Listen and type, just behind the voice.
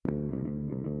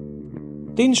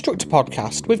The Instructor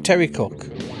Podcast with Terry Cook,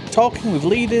 talking with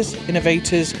leaders,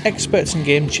 innovators, experts and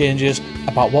game changers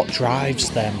about what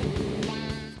drives them.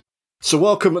 So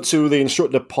welcome to the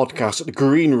Instructor Podcast, the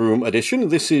Green Room edition.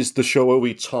 This is the show where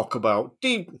we talk about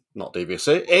not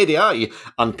DVSA, ADI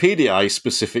and PDI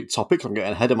specific topics. I'm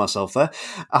getting ahead of myself there.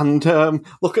 And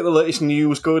look at the latest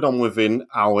news going on within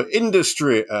our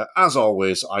industry. As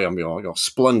always, I am your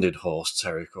splendid host,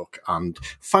 Terry Cook. And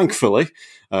thankfully,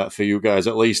 for you guys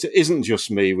at least, it isn't just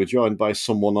me. We're joined by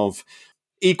someone of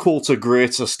equal to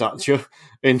greater stature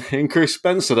in Chris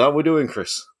Spencer. How are we doing,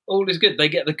 Chris? All is good. They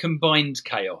get the combined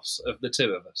chaos of the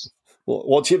two of us.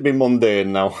 Watch it be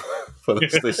mundane now for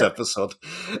this episode.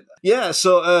 Yeah,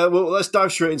 so let's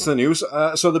dive straight into the news.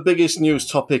 So the biggest news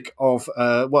topic of,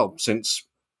 since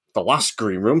the last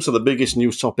Green Room, so the biggest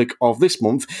news topic of this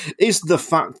month is the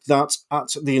fact that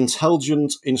at the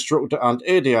Intelligent Instructor and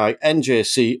ADI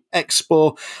NJC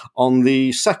Expo on the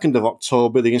 2nd of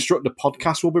October, the Instructor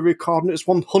Podcast will be recording its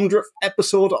 100th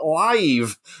episode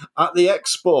live at the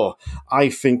Expo. I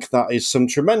think that is some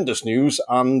tremendous news,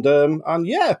 and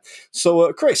yeah.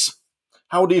 So, Chris,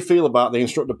 how do you feel about the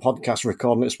Instructor Podcast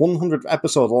recording its 100th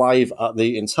episode live at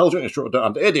the Intelligent Instructor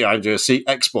and ADI NJC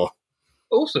Expo?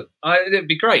 Awesome. It'd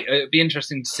be great. It'd be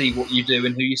interesting to see what you do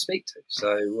and who you speak to.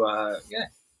 So, yeah,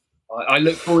 I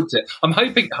look forward to it. I'm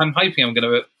hoping I'm going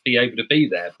to be able to be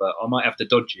there, but I might have to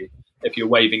dodge you if you're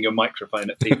waving your microphone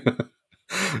at people.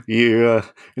 You're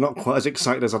not quite as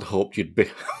excited as I'd hoped you'd be.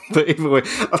 But either way,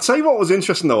 I'll tell you what was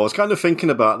interesting, though. I was kind of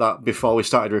thinking about that before we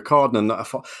started recording, and I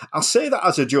thought, I'll say that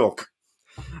as a joke.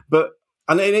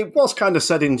 And it was kind of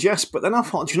said in jest, but then I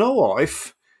thought, do you know what?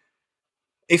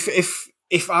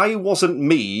 If I wasn't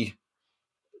me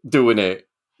doing it,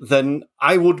 then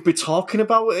I would be talking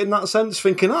about it in that sense,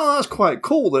 thinking, oh, that's quite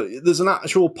cool that there's an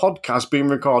actual podcast being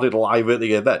recorded live at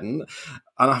the event.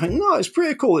 And I think, no, it's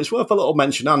pretty cool. It's worth a little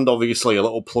mention and obviously a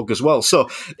little plug as well. So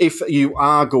if you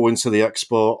are going to the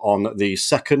expo on the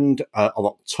 2nd of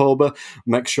October,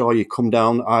 make sure you come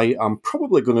down. I am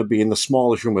probably going to be in the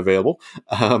smallest room available,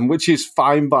 which is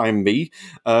fine by me,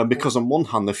 because on one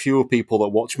hand, the fewer people that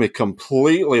watch me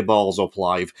completely balls up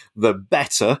live, the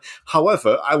better.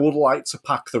 However, I would like to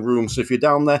pack the room. So if you're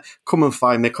down there, come and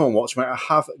find me, come and watch me. I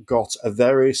have got a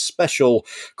very special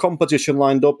competition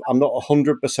lined up. I'm not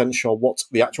 100% sure what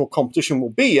the actual competition will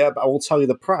be yet, but I will tell you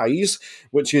the prize,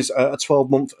 which is a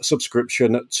 12-month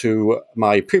subscription to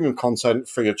my premium content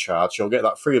free of charge. You'll get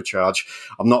that free of charge.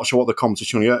 I'm not sure what the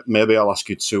competition is yet. Maybe I'll ask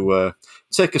you to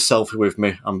take a selfie with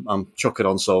me and chuck it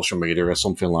on social media or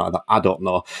something like that. I don't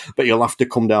know. But you'll have to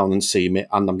come down and see me,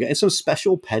 and I'm getting some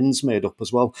special pens made up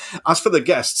as well. As for the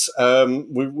guests,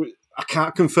 I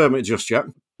can't confirm it just yet,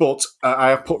 but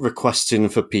I have put requests in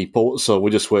for people, so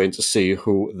we're just waiting to see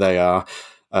who they are.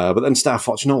 But then I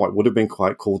thought, you know what, it would have been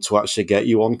quite cool to actually get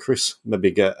you on, Chris.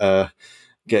 Maybe get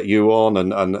you on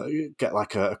and get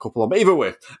like a couple on. But either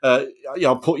way,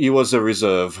 I'll put you as a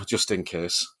reserve just in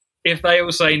case. If they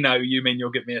all say no, you mean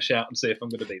you'll give me a shout and see if I'm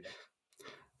going to be there?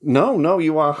 No,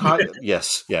 you are high.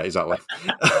 Yes, yeah, exactly.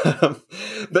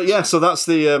 But yeah, so that's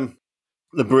the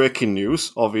breaking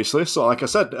news, obviously. So like I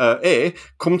said,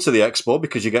 come to the expo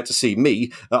because you get to see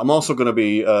me. I'm also going to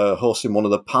be hosting one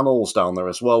of the panels down there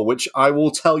as well, which I will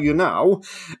tell you now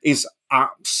is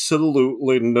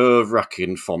absolutely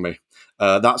nerve-wracking for me.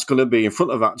 That's going to be in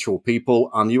front of actual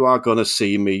people, and you are going to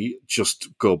see me just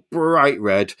go bright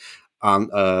red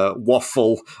and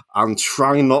waffle and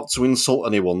try not to insult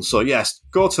anyone. So yes,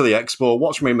 go to the expo,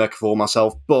 watch me make a fool of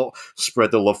myself, but spread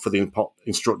the love for the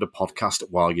Instructor Podcast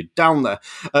while you're down there.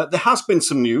 There has been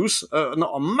some news,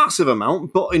 not a massive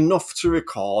amount, but enough to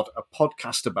record a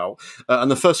podcast about.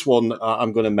 And the first one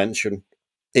I'm going to mention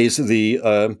is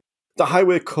the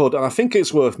highway code, and I think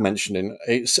it's worth mentioning,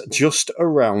 it's just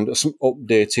around some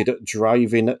updated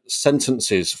driving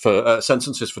sentences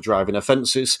for driving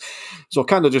offences. So I'll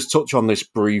kind of just touch on this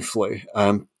briefly.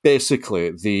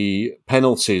 Basically, the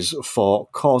penalties for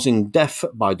causing death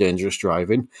by dangerous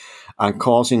driving and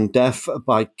causing death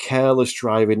by careless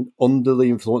driving under the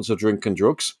influence of drink and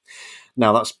drugs.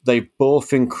 Now, they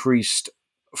both increased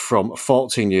from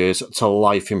 14 years to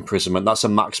life imprisonment. That's a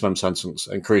maximum sentence,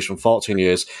 increased from 14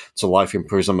 years to life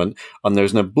imprisonment. And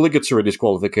there's an obligatory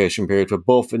disqualification period for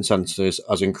both sentences,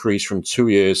 as increased from 2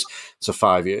 years to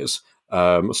 5 years.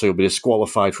 So you'll be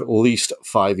disqualified for at least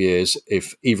 5 years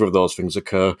if either of those things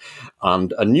occur.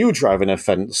 And a new driving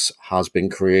offence has been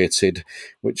created,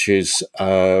 which is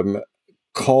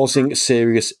causing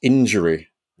serious injury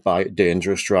by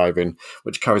dangerous driving,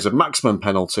 which carries a maximum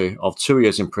penalty of 2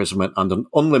 years imprisonment and an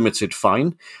unlimited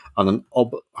fine and an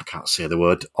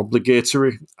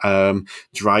obligatory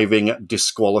driving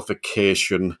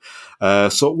disqualification.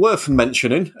 So worth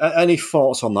mentioning. Any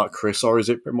thoughts on that, Chris, or is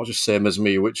it pretty much the same as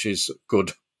me, which is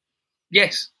good?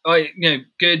 Yes,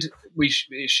 good.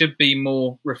 It should be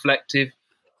more reflective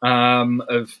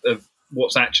of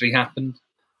what's actually happened.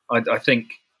 I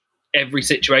think every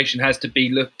situation has to be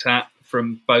looked at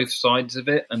from both sides of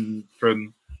it, and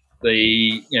from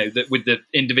with the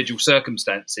individual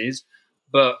circumstances.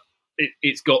 But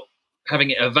it's got, having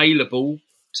it available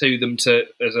to them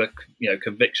as a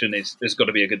conviction has got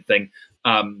to be a good thing.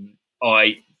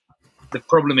 The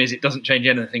problem is it doesn't change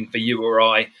anything for you or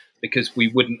I, because we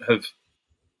wouldn't have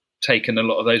taken a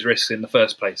lot of those risks in the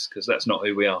first place, because that's not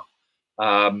who we are.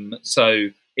 So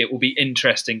it will be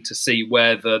interesting to see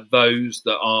whether those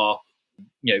that are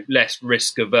less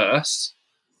risk averse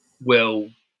will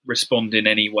respond in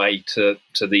any way to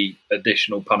the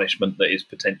additional punishment that is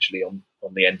potentially on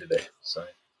the end of it. So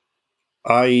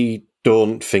I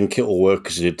don't think it'll work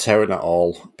as a deterrent at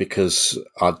all, because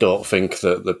I don't think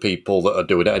that the people that are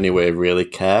doing it anyway really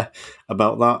care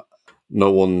about that.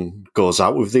 No one goes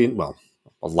out with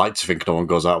I'd like to think no one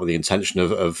goes out with the intention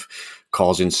of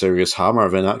causing serious harm or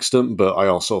having an accident, but I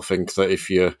also think that if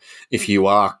you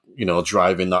are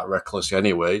driving that recklessly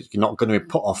anyway, you're not going to be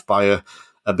put off by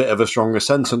a bit of a stronger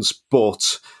sentence.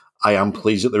 But I am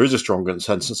pleased that there is a stronger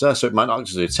sentence there, so it might not act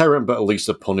as a deterrent, but at least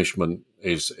the punishment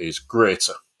is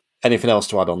greater. Anything else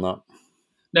to add on that?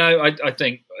 No, I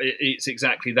think it's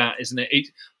exactly that, isn't it?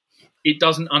 It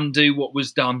doesn't undo what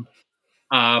was done,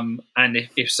 and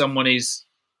if someone is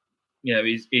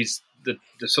the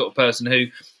sort of person who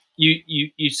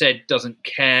you said doesn't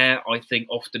care, I think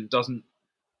often doesn't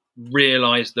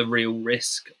realise the real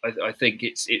risk. I think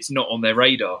it's not on their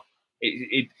radar.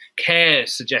 Care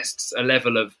suggests a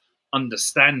level of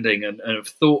understanding and of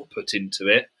thought put into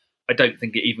it. I don't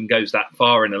think it even goes that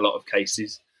far in a lot of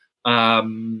cases. I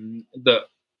don't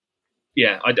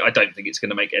think it's going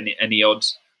to make any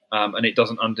odds, and it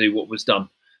doesn't undo what was done.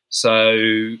 So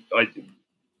I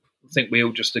think we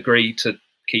all just agree to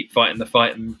keep fighting the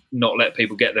fight and not let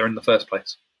people get there in the first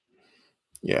place.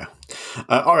 Yeah.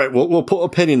 All right, we'll put a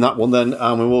pin in that one then,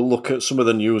 and we will look at some of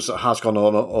the news that has gone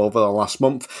on over the last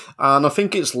month. And I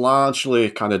think it's largely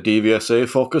kind of DVSA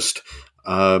focused.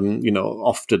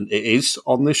 Often it is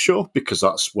on this show because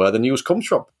that's where the news comes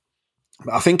from.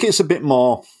 But I think it's a bit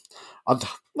more... I'd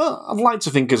like to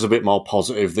think it's a bit more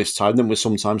positive this time than we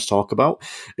sometimes talk about.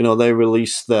 They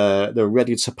released their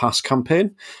Ready to Pass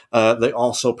campaign. They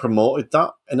also promoted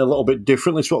that in a little bit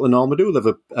differently to what they normally do.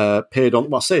 They've paid on,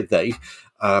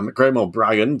 Graham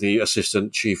O'Brien, the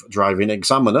Assistant Chief Driving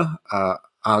Examiner,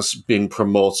 has been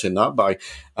promoting that by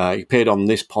he appeared on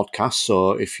this podcast.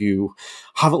 So if you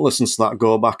haven't listened to that,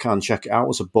 go back and check it out. It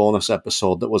was a bonus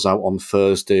episode that was out on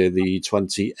Thursday the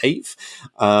 28th.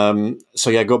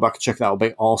 Go back and check that out.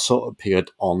 It also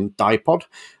appeared on Dipod.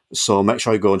 So make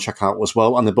sure you go and check out as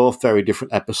well. And they're both very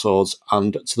different episodes.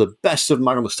 And to the best of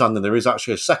my understanding, there is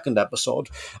actually a second episode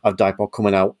of Dipod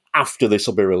coming out after this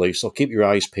will be released. So keep your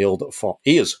ears peeled for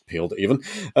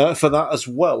that as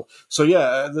well. So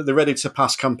yeah, the Ready to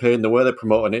Pass campaign, the way they're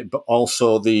promoting it, but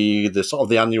also the sort of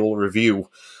the annual review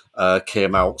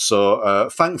came out. So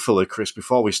thankfully, Chris,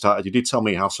 before we started, you did tell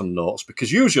me you have some notes,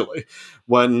 because usually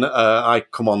when I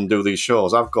come on and do these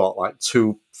shows, I've got like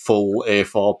 2 full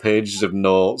A4 pages of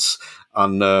notes,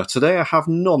 and today I have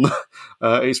none.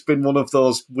 It's been one of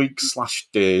those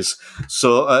weeks/days.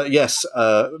 So yes,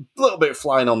 a little bit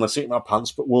flying on the seat of my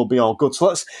pants, but we'll be all good.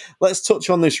 So let's touch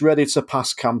on this Ready to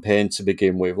Pass campaign to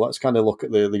begin with. Let's kind of look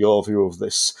at the overview of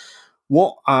this.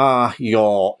 What are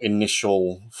your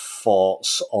initial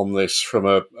thoughts on this from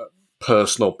a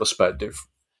personal perspective?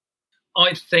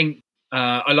 I think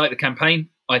I like the campaign.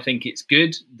 I think it's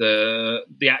good. The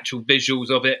actual visuals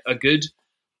of it are good.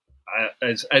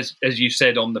 As you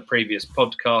said on the previous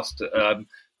podcast,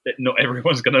 that not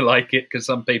everyone's going to like it, because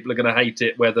some people are going to hate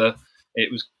it, whether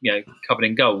it was covered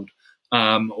in gold,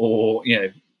 or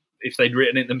if they'd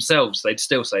written it themselves, they'd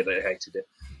still say they hated it.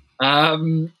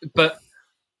 But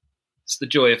it's the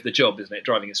joy of the job, isn't it?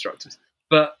 Driving instructors.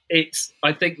 But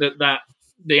I think that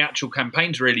the actual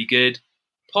campaign's really good.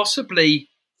 Possibly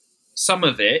some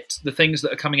of it, the things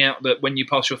that are coming out that when you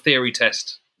pass your theory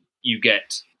test, you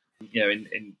get,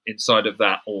 inside of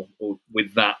that or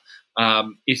with that,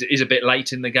 is a bit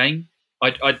late in the game.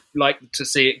 I'd like to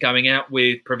see it going out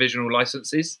with provisional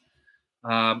licenses,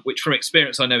 which from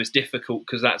experience I know is difficult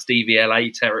because that's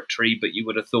DVLA territory, but you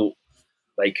would have thought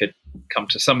they could come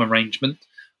to some arrangement.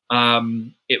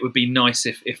 It would be nice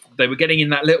if they were getting in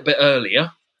that little bit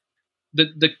earlier.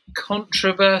 The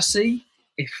controversy,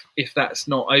 if that's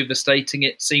not overstating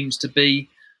it, seems to be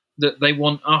that they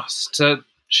want us to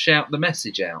shout the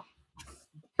message out.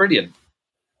 Brilliant.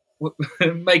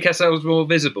 Make ourselves more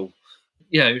visible.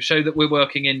 Show that we're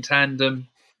working in tandem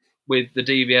with the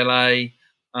DVLA,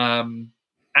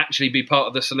 actually be part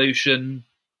of the solution.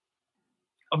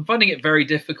 I'm finding it very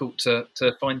difficult to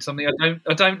find something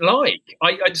I don't like.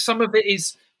 Some of it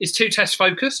is too test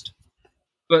focused,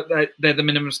 but they're the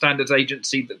minimum standards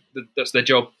agency that's their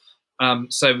job,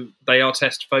 so they are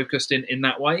test focused in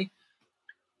that way,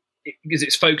 because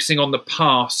it's focusing on the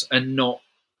pass and not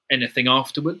anything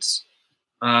afterwards.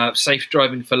 Safe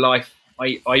driving for life,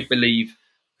 I believe,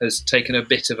 has taken a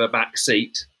bit of a back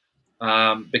seat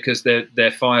because they're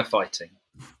firefighting,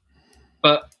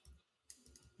 but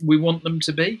we want them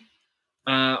to be.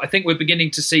 I think we're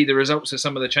beginning to see the results of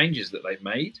some of the changes that they've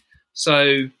made.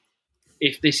 So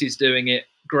if this is doing it,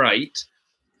 great.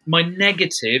 My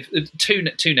two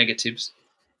negatives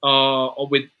are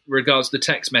with regards to the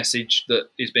text message that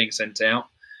is being sent out.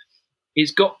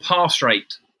 It's got pass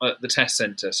rate at the test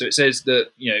centre. So it says that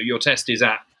your test is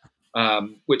at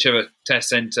whichever test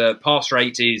centre. Pass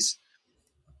rate is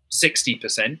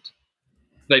 60%.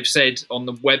 They've said on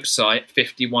the website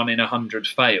 51 in 100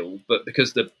 fail, but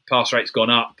because the pass rate's gone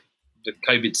up, the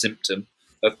COVID symptom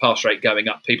of pass rate going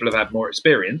up, people have had more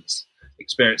experience.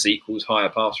 Experience equals higher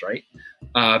pass rate.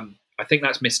 I think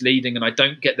that's misleading, and I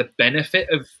don't get the benefit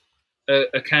of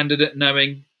a candidate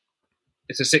knowing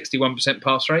it's a 61%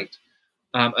 pass rate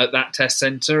at that test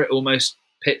centre. It almost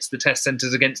pits the test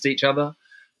centres against each other.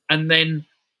 And then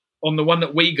on the one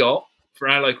that we got for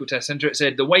our local test centre, it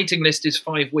said the waiting list is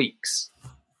 5 weeks.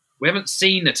 We haven't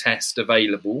seen a test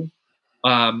available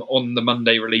on the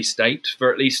Monday release date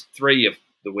for at least 3 of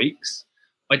the weeks.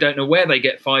 I don't know where they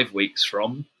get 5 weeks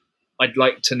from. I'd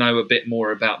like to know a bit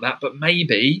more about that, but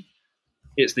maybe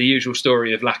it's the usual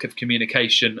story of lack of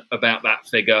communication about that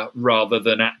figure rather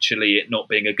than actually it not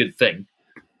being a good thing.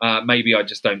 Maybe I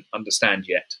just don't understand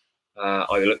yet.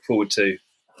 I look forward to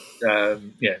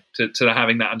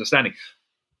having that understanding.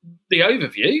 The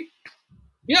overview,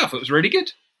 I thought it was really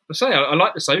good. I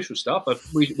like the social stuff.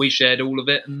 We shared all of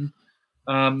it, and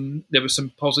there were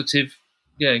some positive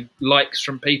likes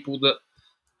from people that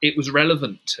it was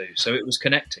relevant to, so it was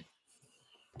connecting.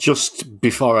 Just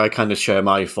before I kind of share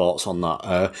my thoughts on that,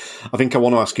 I think I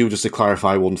want to ask you just to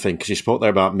clarify one thing, because you spoke there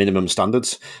about minimum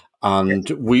standards, and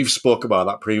we've spoke about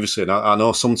that previously, and I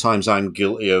know sometimes I'm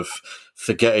guilty of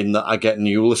forgetting that I get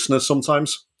new listeners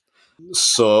sometimes.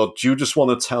 So do you just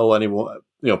want to tell anyone,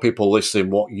 people listening,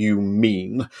 what you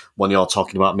mean when you're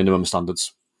talking about minimum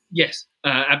standards? Yes,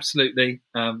 absolutely.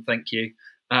 Thank you.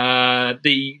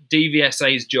 The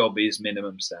DVSA's job is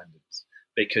minimum standards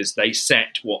because they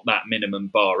set what that minimum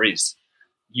bar is.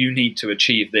 You need to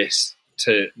achieve this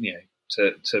to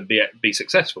be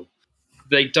successful.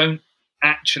 They don't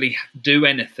actually do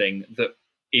anything that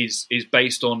is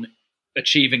based on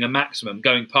achieving a maximum,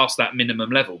 going past that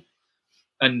minimum level.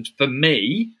 And for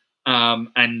me,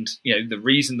 the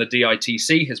reason the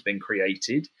DITC has been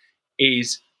created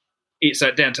is it's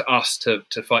down to us to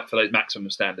fight for those maximum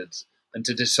standards and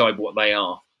to decide what they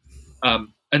are.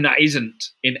 And that isn't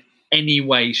in any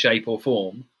way, shape or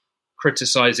form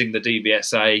criticising the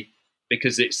DVSA,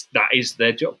 because that is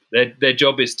their job. Their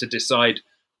job is to decide,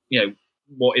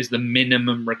 what is the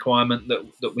minimum requirement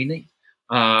that we need.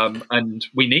 And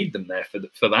we need them there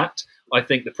for that. I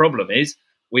think the problem is,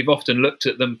 we've often looked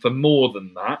at them for more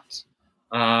than that.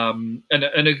 And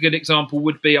a good example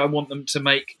would be I want them to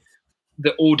make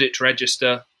the audit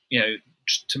register,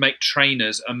 to make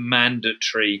trainers a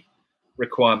mandatory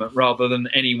requirement rather than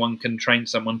anyone can train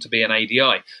someone to be an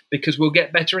ADI, because we'll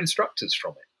get better instructors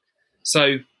from it.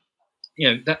 So,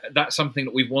 that's something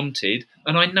that we've wanted.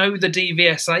 And I know the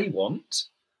DVSA want,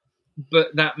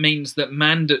 but that means that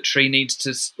mandatory needs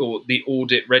to, or the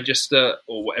audit register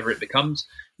or whatever it becomes,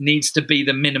 needs to be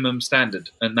the minimum standard,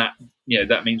 and that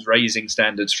means raising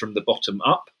standards from the bottom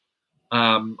up.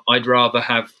 I'd rather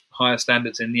have higher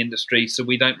standards in the industry, so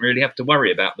we don't really have to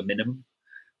worry about the minimum.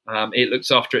 It looks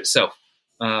after itself.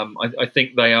 I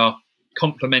think they are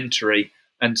complementary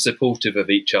and supportive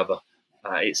of each other.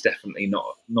 It's definitely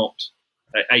not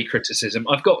a criticism.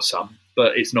 I've got some,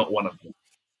 but it's not one of them.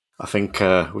 I think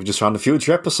we've just found a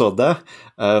future episode there.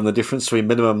 The difference between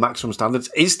minimum and maximum standards.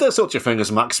 Is there such a thing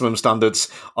as maximum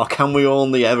standards, or can we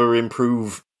only ever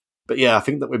improve? But yeah, I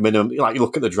think that with minimum, like you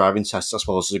look at the driving tests, I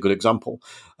suppose, is a good example.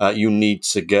 You need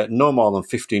to get no more than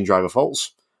 15 driver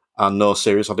faults and no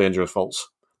serious or dangerous faults.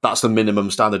 That's the minimum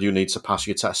standard you need to pass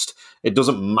your test. It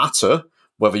doesn't matter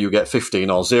whether you get 15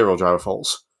 or 0 driver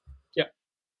faults. Yeah.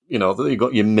 You know, you've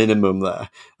got your minimum there.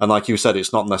 And like you said,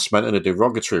 it's not necessarily meant in a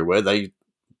derogatory way. They,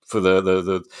 for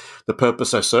the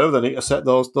purpose they serve, they need to set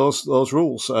those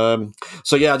rules.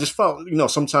 So yeah, I just felt, you know,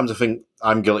 sometimes I think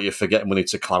I'm guilty of forgetting we need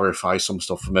to clarify some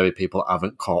stuff for maybe people that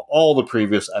haven't caught all the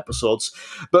previous episodes.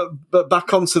 But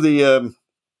back onto the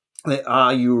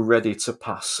Are You Ready to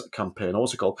Pass campaign, or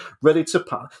what's it called? Ready to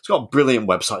Pass. It's got a brilliant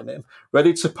website name.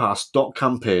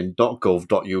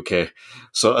 readytopass.campaign.gov.uk.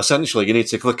 So essentially, you need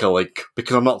to click a link,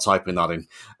 because I'm not typing that in.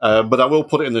 But I will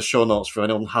put it in the show notes for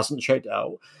anyone who hasn't checked it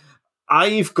out.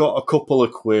 I've got a couple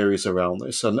of queries around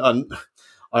this, and I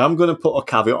am going to put a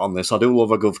caveat on this. I do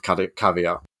love a good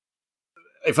caveat.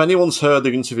 If anyone's heard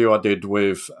the interview I did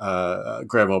with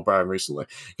Graham O'Brien recently,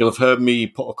 you'll have heard me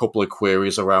put a couple of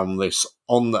queries around this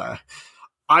on there.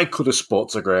 I could have spoke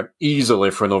to Graham easily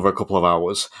for another couple of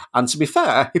hours. And to be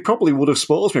fair, he probably would have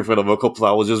spoken to me for another couple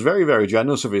of hours. He was very, very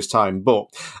generous of his time. But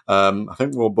I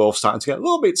think we're both starting to get a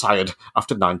little bit tired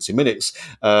after 90 minutes,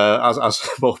 as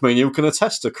both me and you can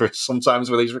attest to, Chris, sometimes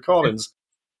with these recordings.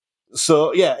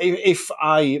 So, yeah, if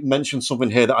I mention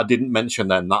something here that I didn't mention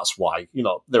then, that's why. You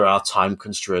know, there are time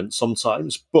constraints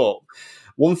sometimes. But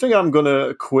one thing I'm going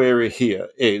to query here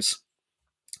is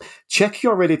check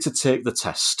you're ready to take the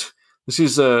test. This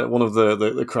is one of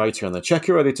the criteria there. Check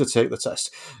you're ready to take the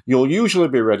test. You'll usually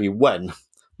be ready when,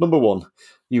 number one,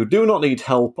 you do not need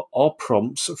help or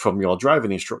prompts from your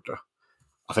driving instructor.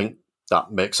 I think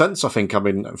that makes sense. I think I'm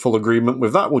in full agreement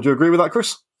with that. Would you agree with that,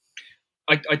 Chris?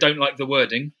 I don't like the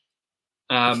wording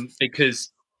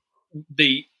because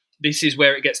this is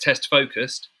where it gets test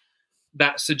focused.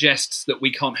 That suggests that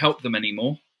we can't help them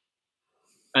anymore,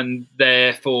 and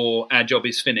therefore our job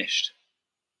is finished.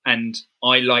 And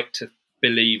I like to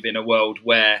believe in a world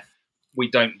where we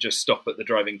don't just stop at the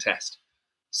driving test.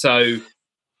 So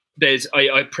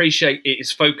I appreciate it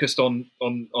is focused on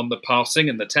the passing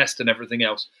and the test and everything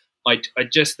else. I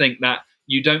just think that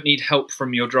you don't need help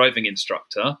from your driving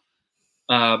instructor.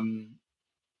 It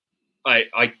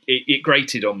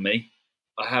grated on me.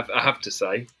 I have to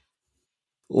say.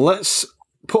 Let's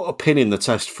put a pin in the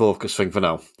test focus thing for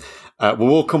now. We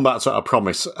will come back to it, I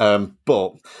promise.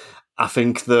 But I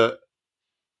think that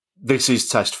this is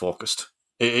test focused.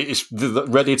 It's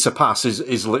ready to pass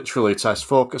is literally test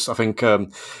focused. I think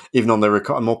even on the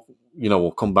record,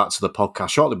 we'll come back to the podcast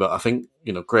shortly. But I think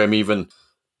Graham even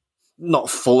not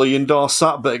fully endorsed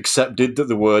that, but accepted that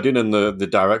the wording and the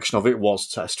direction of it was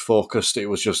test focused. It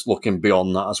was just looking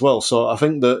beyond that as well. So I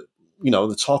think that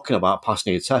they're talking about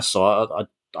passing your test. So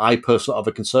I personally have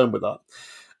a concern with that.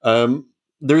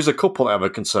 There is a couple I have a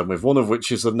concern with. One of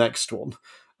which is the next one.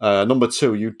 Number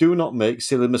 2, you do not make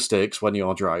silly mistakes when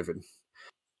you're driving.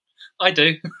 I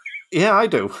do. Yeah, I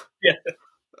do. Yeah,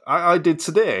 I did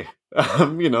today.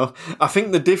 I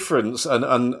think the difference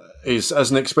and is as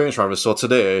an experienced driver. So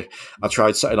today I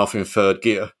tried setting off in third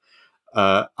gear,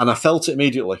 and I felt it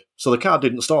immediately. So the car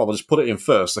didn't stall. I just put it in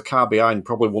first. The car behind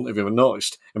probably wouldn't have even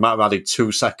noticed. It might have added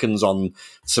 2 seconds on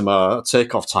to my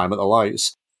takeoff time at the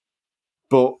lights.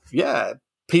 But yeah,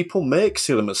 people make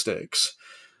silly mistakes.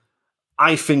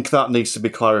 I think that needs to be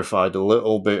clarified a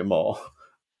little bit more.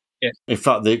 Yeah. In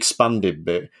fact, the expanded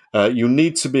bit. You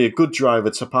need to be a good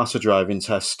driver to pass a driving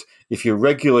test. If you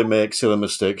regularly make silly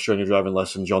mistakes during your driving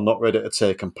lessons, you're not ready to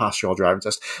take and pass your driving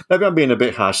test. Maybe I'm being a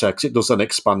bit harsh there because it does then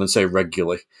expand and say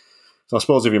regularly. So I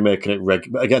suppose if you're making it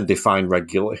again, define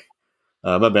regularly.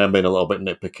 Maybe I'm being a little bit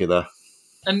nitpicky there.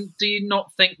 And do you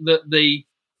not think that the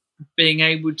being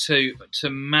able to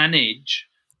manage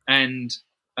and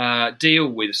deal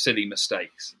with silly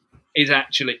mistakes is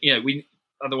actually,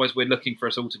 otherwise we're looking for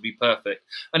us all to be perfect.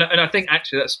 And I think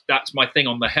actually that's my thing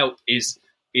on the help is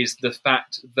the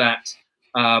fact that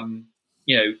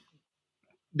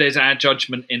there's our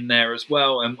judgment in there as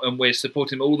well, and we're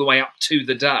supporting all the way up to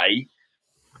the day.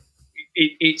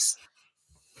 It's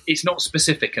not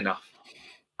specific enough,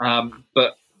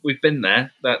 but we've been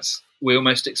there. We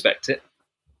almost expect it.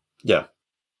 Yeah.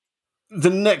 The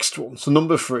next one, so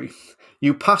number 3,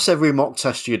 you pass every mock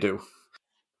test you do.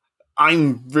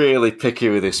 I'm really picky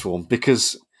with this one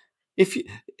because if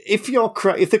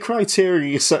the criteria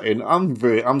you're setting,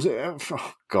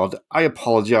 oh God, I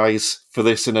apologise for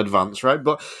this in advance, right?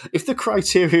 But if the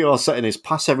criteria you're setting is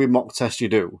pass every mock test you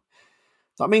do,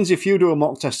 that means if you do a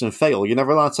mock test and fail, you're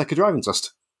never allowed to take a driving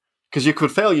test because you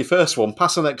could fail your first one,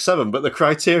 pass the next 7, but the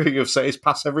criteria you've set is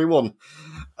pass every one.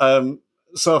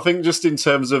 So I think just in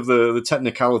terms of the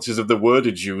technicalities of the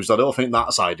wordage used, I don't think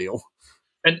that's ideal.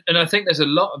 And I think there's a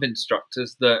lot of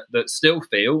instructors that still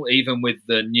feel, even with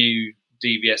the new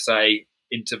DVSA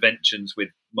interventions with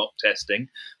mock testing,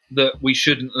 that we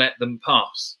shouldn't let them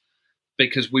pass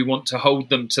because we want to hold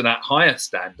them to that higher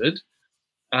standard,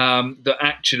 that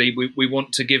actually we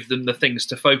want to give them the things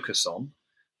to focus on.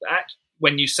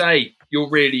 When you say you're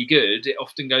really good, it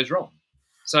often goes wrong.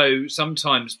 So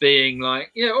sometimes being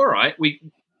like, yeah, all right,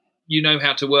 you know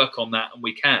how to work on that, and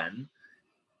we can.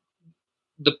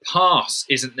 The pass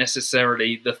isn't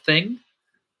necessarily the thing.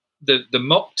 The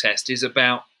mock test is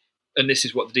about, and this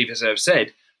is what the DVSA have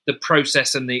said, the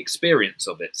process and the experience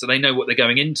of it, so they know what they're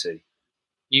going into.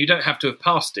 You don't have to have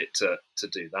passed it to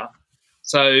do that.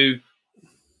 So,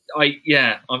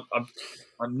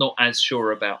 I'm not as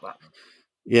sure about that.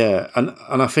 Yeah, and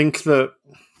I think that,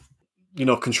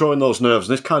 controlling those nerves,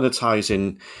 and this kind of ties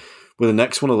in with the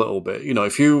next one a little bit.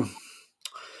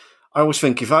 I always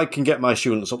think if I can get my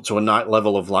students up to a night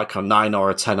level of like a 9 or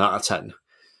a 10 out of 10,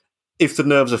 if the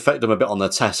nerves affect them a bit on their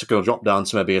test, they're going to drop down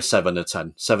to maybe a 7 or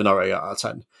 10, 7 or 8 out of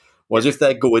 10. Whereas if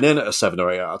they're going in at a 7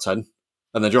 or 8 out of 10,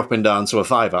 and they're dropping down to a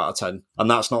 5 out of 10, and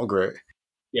that's not great.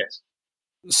 Yes.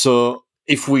 So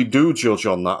if we do judge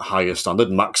on that higher standard,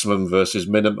 maximum versus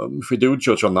minimum, if we do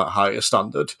judge on that higher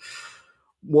standard,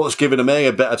 what's giving them A,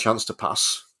 a better chance to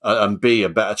pass, and B, a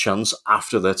better chance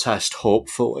after the test,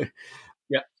 hopefully.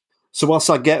 Yeah. So whilst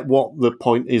I get what the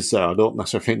point is there, I don't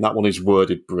necessarily think that one is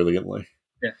worded brilliantly.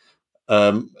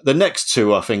 The next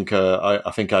two, I think I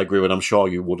agree with. I'm sure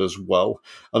you would as well.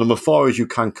 And number 4 is you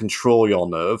can control your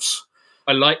nerves.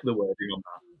 I like the wording on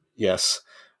that. Yes,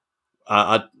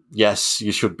 yes,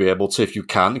 you should be able to. If you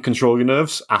can't control your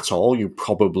nerves at all, you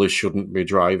probably shouldn't be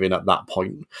driving at that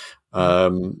point.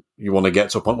 You want to get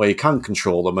to a point where you can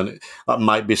control them, and that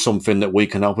might be something that we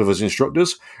can help with as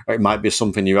instructors, or it might be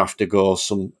something you have to go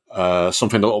something a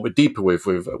little bit deeper with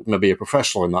maybe a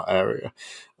professional in that area.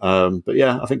 But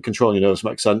yeah, I think controlling your nerves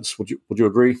makes sense. Would you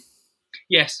agree?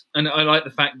 Yes, and I like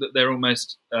the fact that they're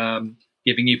almost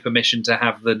giving you permission to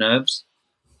have the nerves,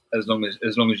 as long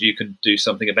as you can do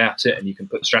something about it and you can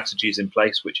put strategies in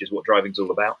place, which is what driving's all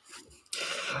about.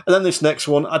 And then this next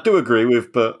one, I do agree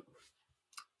with, but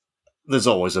there's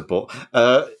always a but.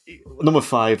 Number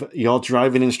 5, your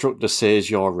driving instructor says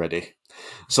you're ready.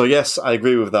 So yes, I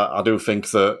agree with that. I do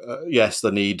think that, yes,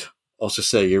 they need us to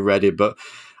say you're ready, but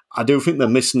I do think they're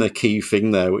missing a key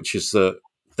thing there, which is that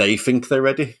they think they're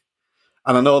ready.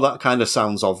 And I know that kind of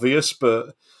sounds obvious,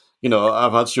 but,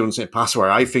 I've had students in the past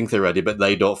where I think they're ready, but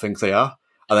they don't think they are.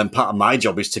 And then part of my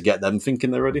job is to get them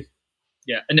thinking they're ready.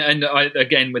 Yeah, and I,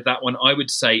 again, with that one, I would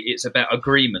say it's about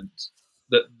agreement,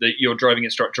 that your driving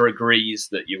instructor agrees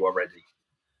that you are ready.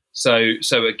 So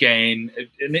again,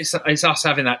 and it's us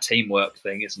having that teamwork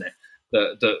thing, isn't it?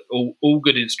 That all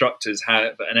good instructors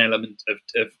have an element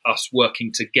of us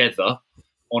working together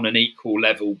on an equal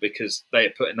level because they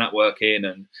are putting that work in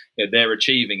and they're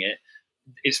achieving it.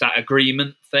 It's that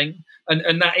agreement thing,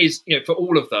 and that is for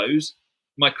all of those.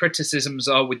 My criticisms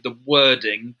are with the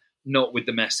wording, not with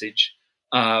the message.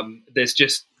 There's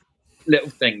just little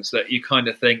things that you kind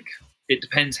of think it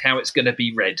depends how it's going to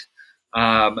be read,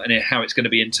 and how it's going to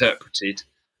be interpreted.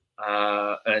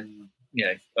 And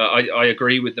I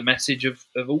agree with the message of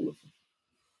all of them.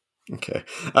 Okay,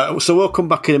 so we'll come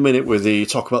back in a minute with the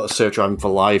talk about the Safe Driving for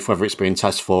Life, whether it's been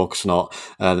test focused or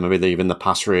not, maybe even the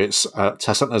pass rates.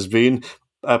 Test Centre has been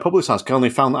publicised. Can only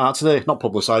found that out today. Not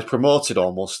publicised, promoted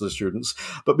almost to the students.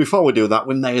 But before we do that,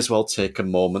 we may as well take a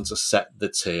moment to set the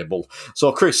table.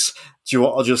 So, Chris, do you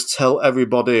want to just tell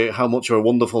everybody how much of a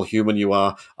wonderful human you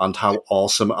are and how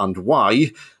awesome and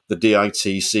why the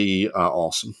DITC are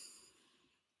awesome?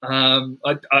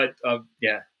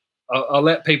 Yeah. I'll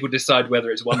let people decide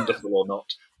whether it's wonderful or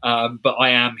not, but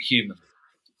I am human,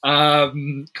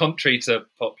 contrary to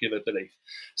popular belief.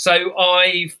 So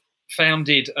I've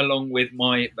founded, along with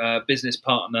my business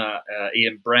partner,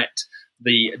 Ian Brett,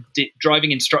 the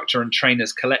Driving Instructor and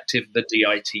Trainers Collective, the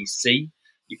DITC.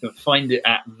 You can find it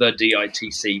at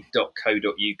theditc.co.uk.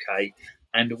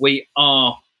 And we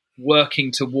are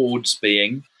working towards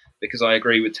being, because I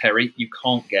agree with Terry, you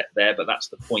can't get there, but that's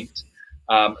the point,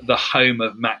 the home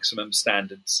of maximum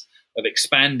standards, of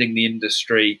expanding the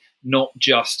industry, not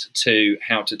just to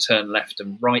how to turn left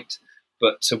and right,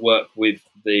 but to work with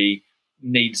the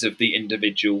needs of the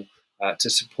individual, to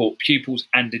support pupils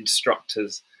and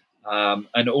instructors,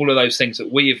 and all of those things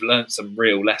that we have learnt some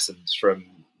real lessons from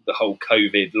the whole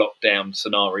COVID lockdown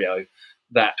scenario,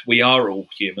 that we are all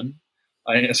human.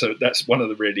 So that's one of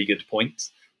the really good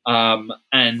points,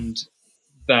 and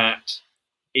that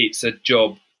it's a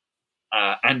job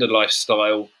and a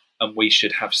lifestyle, and we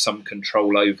should have some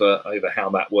control over how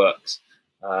that works.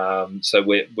 So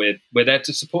we're there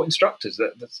to support instructors.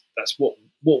 That's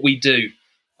what we do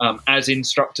as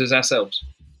instructors ourselves.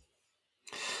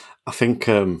 I think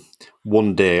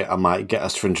one day I might get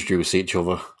us to introduce each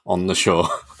other on the show.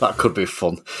 That could be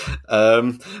fun.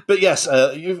 But yes,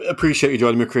 appreciate you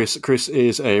joining me, Chris. Chris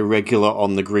is a regular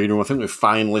on the Green Room. I think we've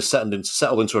finally settled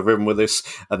into a rhythm with this.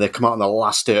 They come out on the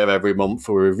last day of every month.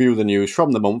 We review the news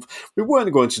from the month. We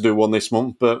weren't going to do one this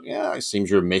month, but yeah, it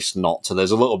seems remiss not to.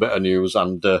 There's a little bit of news,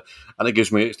 and it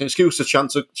gives me an excuse to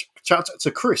chat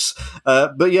to Chris.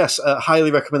 But yes,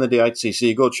 highly recommend the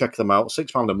DITC. Go check them out.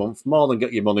 £6 a month, more than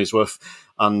get your money's worth.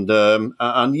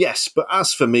 And yes, but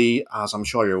as for me, as I'm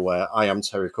sure you're aware, I am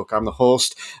Terry Cook. I'm the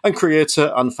host and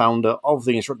creator and founder of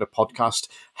the Instructor Podcast,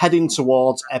 heading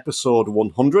towards episode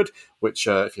 100, which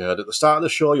if you heard at the start of the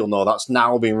show, you'll know that's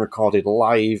now being recorded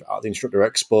live at the Instructor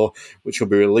Expo, which will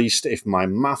be released, if my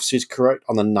maths is correct,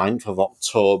 on the 9th of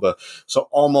October. So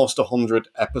almost 100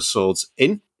 episodes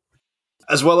in.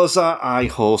 As well as that, I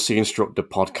host the Instructor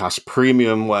Podcast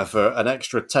Premium, where for an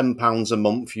extra £10 a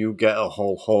month, you get a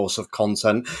whole host of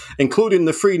content, including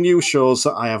the free news shows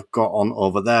that I have got on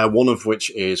over there, one of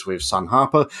which is with Sam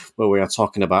Harper, where we are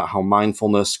talking about how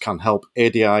mindfulness can help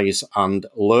ADIs and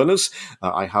learners.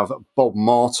 I have Bob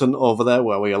Morton over there,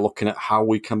 where we are looking at how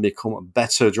we can become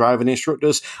better driving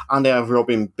instructors, and I have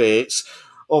Robin Bates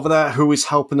over there, who is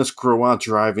helping us grow our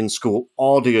driving school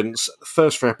audience. The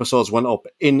first 3 episodes went up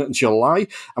in July,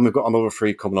 and we've got another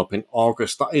 3 coming up in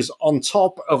August. That is on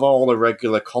top of all the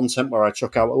regular content where I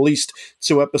chuck out at least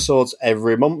 2 episodes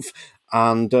every month.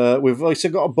 And we've also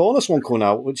got a bonus one coming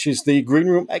out, which is the Green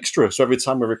Room Extra. So every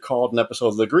time we record an episode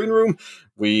of the Green Room,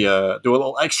 we do a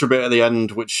little extra bit at the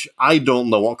end, which I don't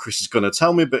know what Chris is going to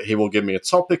tell me, but he will give me a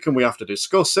topic and we have to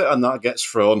discuss it, and that gets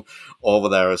thrown over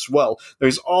there as well.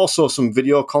 There's also some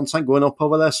video content going up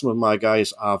over there. Some of my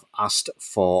guys have asked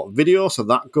for video, so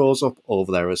that goes up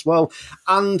over there as well.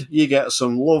 And you get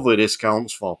some lovely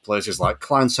discounts for places like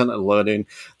Client-Centered Learning,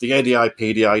 the ADI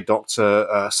PDI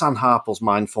Doctor, Sam Harper's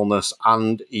Mindfulness,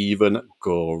 and even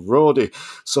Go Roadie.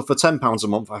 So for £10 a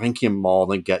month, I think you more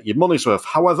than get your money's worth.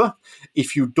 However,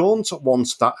 if you don't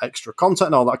want that extra content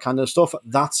and all that kind of stuff,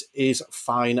 that is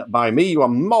fine by me. You are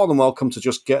more than welcome to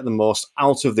just get the most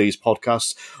out of these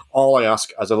podcasts. All I ask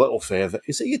as a little favour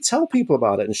is that you tell people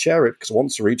about it and share it, because I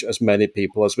want to reach as many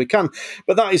people as we can.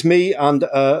 But that is me, and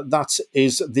that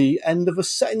is the end of us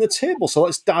setting the table. So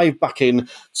let's dive back in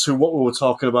to what we were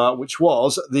talking about, which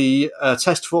was the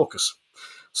test focus.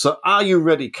 So are you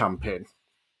ready campaign?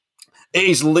 It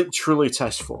is literally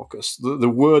test focus. The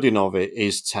wording of it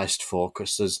is test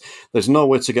focus. There's no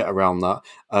way to get around that.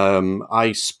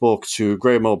 I spoke to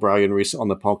Graham O'Brien recently on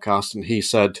the podcast, and he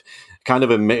said, kind of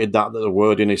admitted that the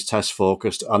wording is test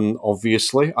focused. And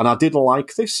obviously, and I did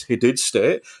like this, he did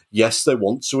state, yes, they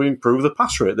want to improve the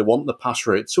pass rate. They want the pass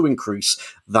rate to increase.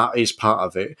 That is part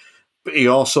of it. But he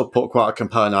also put quite a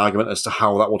compelling argument as to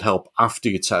how that would help after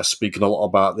your test, speaking a lot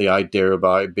about the idea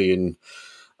about it being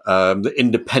the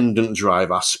independent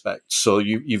drive aspect. So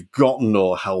you've got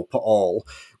no help at all,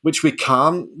 which we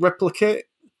can't replicate,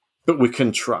 but we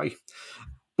can try.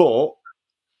 But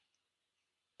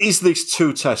is this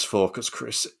too test focused,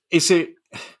 Chris? Is it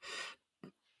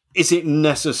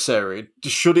necessary?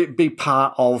 Should it be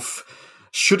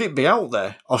should it be out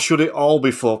there, or should it all be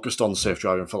focused on safe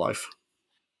driving for life?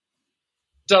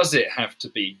 Does it have to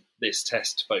be this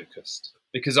test focused?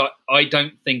 Because I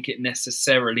don't think it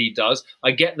necessarily does.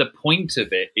 I get the point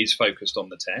of it is focused on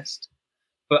the test.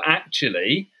 But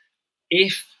actually,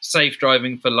 if safe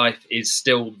driving for life is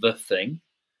still the thing,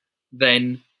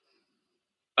 then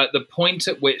at the point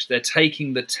at which they're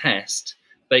taking the test,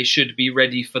 they should be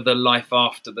ready for the life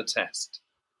after the test.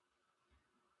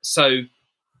 So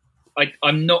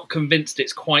I'm not convinced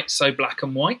it's quite so black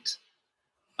and white.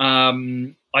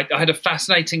 I had a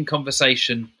fascinating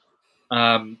conversation,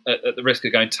 at the risk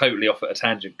of going totally off at a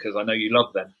tangent, because I know you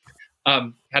love them.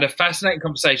 Had a fascinating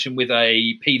conversation with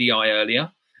a PDI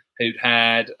earlier who'd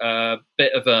had a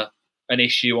bit of an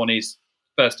issue on his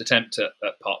first attempt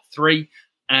at part 3.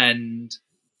 And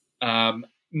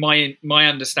my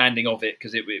understanding of it,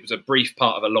 because it was a brief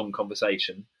part of a long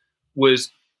conversation,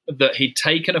 was that he'd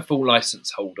taken a full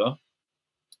license holder,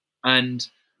 and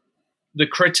the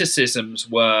criticisms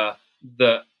were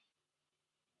that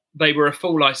they were a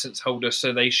full license holder,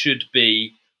 so they've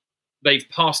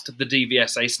passed the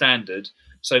DVSA standard,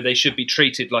 so they should be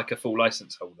treated like a full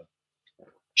license holder.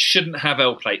 Shouldn't have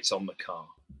L plates on the car.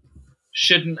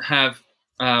 Shouldn't have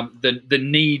the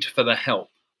need for the help.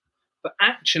 But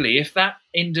actually, if that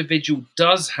individual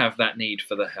does have that need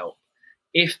for the help,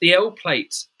 if the L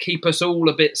plates keep us all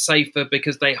a bit safer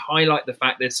because they highlight the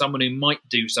fact there's someone who might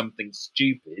do something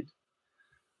stupid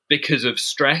because of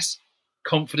stress,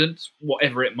 confidence,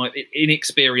 whatever it might be,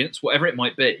 inexperience, whatever it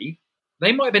might be,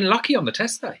 they might have been lucky on the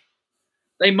test day.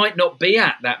 they might not be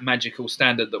at that magical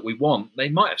standard that we want. They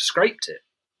might have scraped it.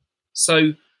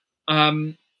 So,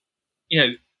 though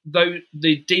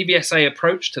the DVSA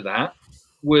approach to that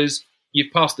was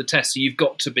you've passed the test, so you've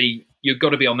got to be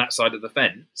on that side of the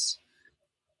fence.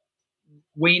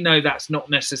 We know that's not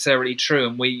necessarily true,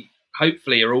 and we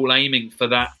hopefully are all aiming for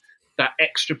that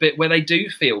extra bit where they do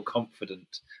feel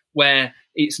confident, where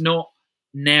it's not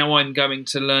now I'm going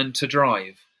to learn to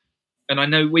drive. And I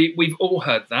know we've all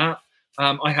heard that.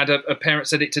 I had a parent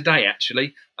said it today,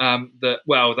 actually, that,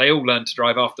 well, they all learn to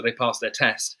drive after they pass their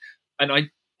test. And I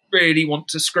really want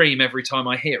to scream every time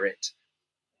I hear it.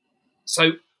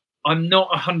 So I'm not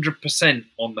 100%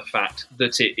 on the fact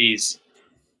that it is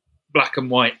black and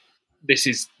white. This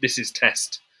is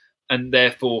test, and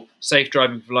therefore safe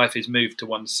driving for life is moved to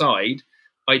one side.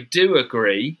 I do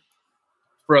agree.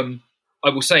 I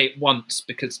will say it once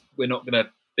because we're not going to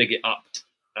big it up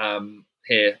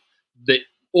here. The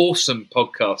awesome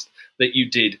podcast that you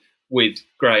did with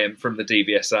Graham from the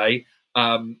DVSA,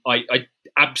 I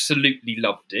absolutely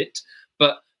loved it.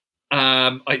 But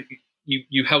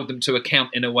you held them to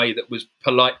account in a way that was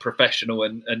polite, professional,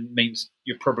 and means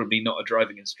you're probably not a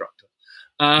driving instructor.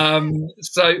 But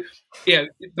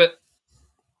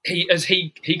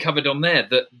he covered on there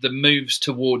that the moves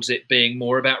towards it being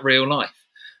more about real life,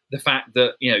 the fact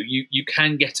that you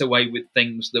can get away with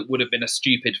things that would have been a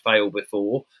stupid fail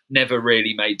before, never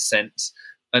really made sense,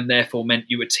 and therefore meant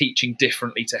you were teaching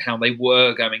differently to how they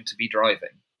were going to be driving.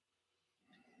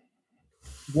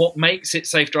 What makes it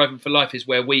safe driving for life is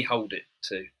where we hold it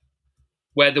to,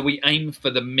 whether we aim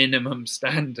for the minimum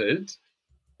standard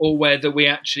or whether we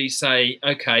actually say,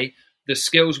 okay, the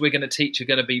skills we're going to teach are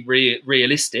going to be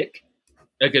realistic,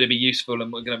 are going to be useful,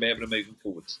 and we're going to be able to move them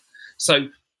forwards. So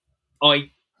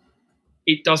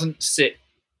it doesn't sit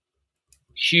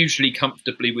hugely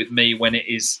comfortably with me when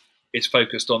it's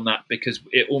focused on that, because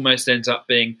it almost ends up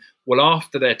being, well,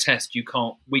 after their test,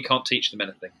 we can't teach them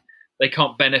anything. They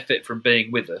can't benefit from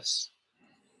being with us.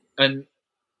 And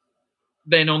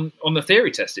then on the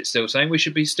theory test, it's still saying we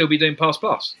should still be doing pass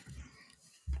plus.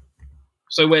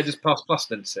 So where does pass plus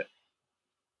then sit?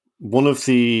 One of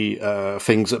the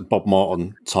things that Bob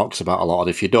Morton talks about a lot, and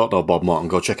if you don't know Bob Morton,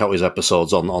 go check out his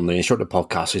episodes on the Instructor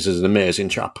Podcast. He's an amazing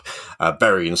chap,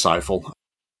 very insightful,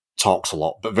 talks a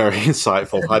lot, but very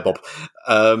insightful. Hi, Bob.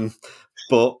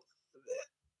 But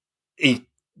he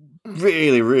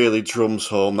really, really drums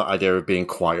home that idea of being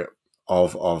quiet,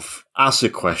 of ask a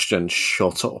question,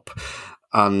 shut up.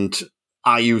 And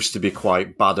I used to be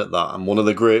quite bad at that. And one of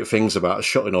the great things about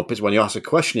shutting up is when you ask a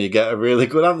question, you get a really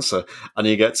good answer and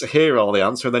you get to hear all the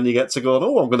answer. And then you get to go,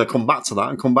 oh, I'm going to come back to that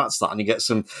and come back to that. And you get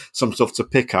some stuff to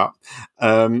pick at.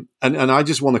 And I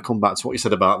just want to come back to what you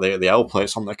said about the L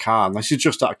plates on the car. And this is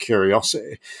just out of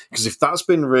curiosity, because if that's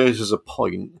been raised as a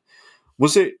point,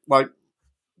 was it like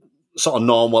sort of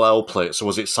normal L plates or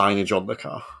was it signage on the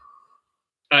car?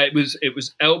 It was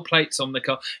L plates on the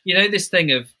car. This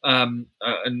thing of,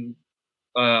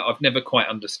 I've never quite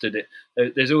understood it.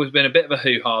 There's always been a bit of a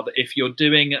hoo-ha that if you're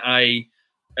doing a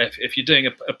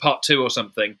part 2 or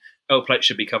something, L plate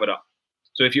should be covered up.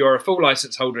 So if you're a full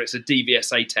license holder, it's a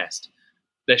DVSA test.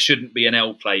 There shouldn't be an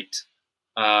L plate.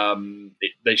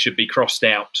 They should be crossed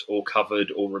out or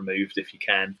covered or removed if you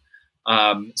can.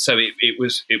 So it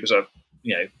was a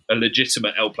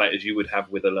legitimate L plate as you would have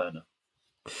with a learner.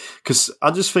 Because I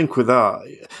just think with that,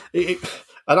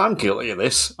 and I'm guilty of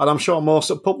this, and I'm sure most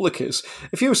of the public is.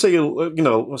 If you see, a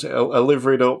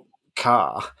liveried up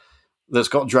car that's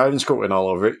got driving scripting all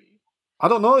over it, I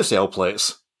don't notice the L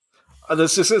plates. And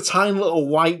there's just a tiny little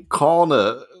white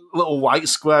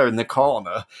square in the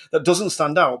corner that doesn't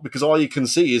stand out because all you can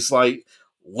see is like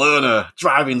learner,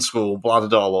 driving school,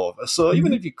 bladdered all over. So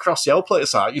even if you cross the L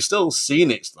plates out, you're still seeing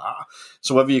it's that.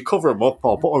 So whether you cover them up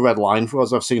or put a red line for,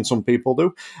 as I've seen some people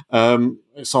do,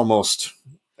 it's almost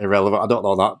irrelevant. I don't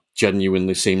know. That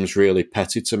genuinely seems really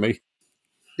petty to me.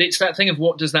 It's that thing of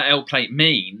what does that L plate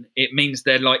mean? It means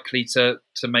they're likely to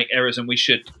make errors, and we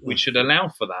should allow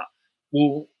for that.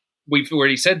 Well, we've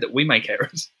already said that we make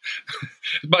errors.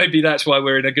 Maybe that's why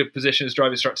we're in a good position as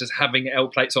driver instructors, having L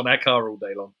plates on our car all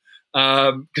day long.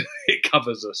 It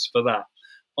covers us for that.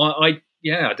 I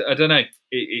don't know.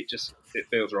 It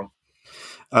feels wrong.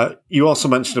 You also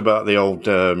mentioned about the old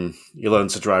you learn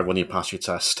to drive when you pass your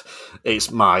test. It's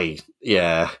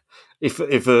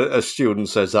if a student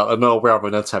says that, I know we're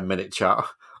having a 10-minute chat,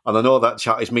 and I know that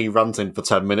chat is me ranting for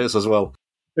 10 minutes as well.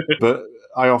 But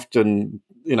I often,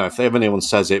 if anyone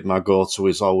says it, my go-to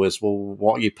is always, well,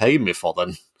 what are you paying me for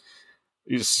then?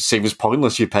 It seems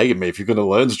pointless you're paying me if you're going to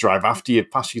learn to drive after you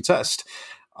pass your test.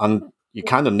 And you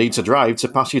kind of need to drive to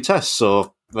pass your test,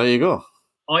 so there you go.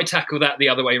 I tackle that the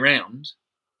other way round.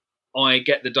 I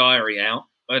get the diary out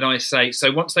and I say,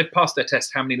 so once they've passed their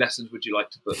test, how many lessons would you like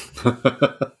to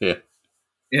book?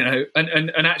 Yeah.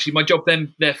 And actually my job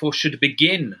then therefore should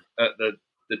begin at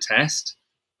the test.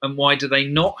 And why do they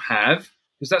not have?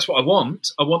 Because that's what I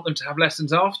want. I want them to have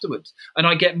lessons afterwards. And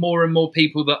I get more and more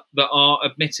people that are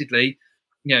admittedly,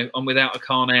 I'm without a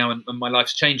car now and my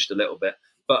life's changed a little bit.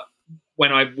 But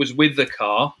when I was with the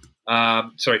car,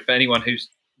 sorry, for anyone who's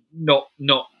not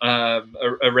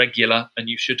a regular, and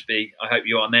you should be, I hope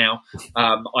you are now,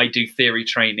 I do theory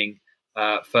training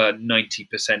for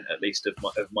 90% at least of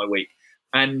my week.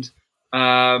 And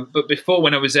but before,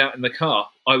 when I was out in the car,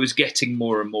 I was getting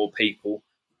more and more people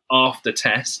after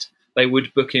test. They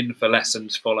would book in for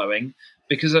lessons following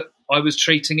because I was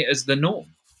treating it as the norm,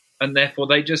 and therefore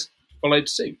they just followed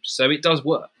suit. So it does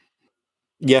work.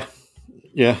 Yeah,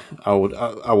 I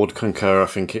would concur. I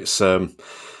think it's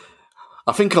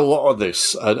I think a lot of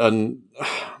this and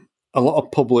a lot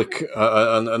of public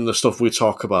and the stuff we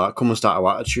talk about comes down to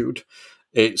attitude.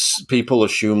 It's people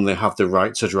assume they have the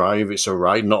right to drive. It's a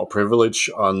right, not a privilege.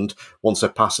 And once they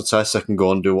pass the test, they can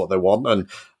go and do what they want. And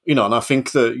and I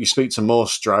think that you speak to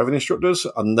most driving instructors,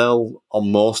 and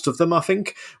most of them, I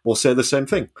think, will say the same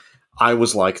thing. I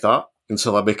was like that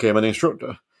until I became an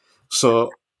instructor. So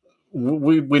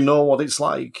we know what it's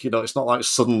like. It's not like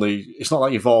suddenly, it's not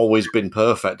like you've always been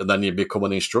perfect and then you become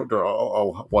an instructor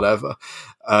or whatever.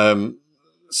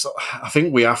 So I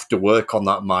think we have to work on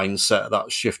that mindset,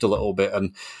 that shift a little bit.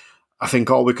 And I think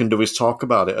all we can do is talk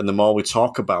about it. And the more we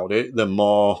talk about it, the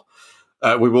more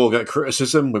we will get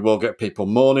criticism. We will get people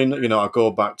moaning. I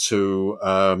go back to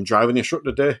driving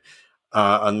instructor day.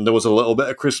 And there was a little bit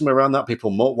of criticism around that.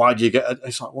 People moan, why do you get it?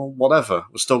 It's like, well, whatever.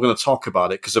 We're still going to talk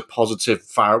about it because the positive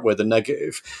far outweigh the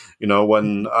negative.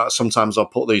 When sometimes I'll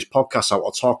put these podcasts out,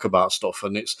 I'll talk about stuff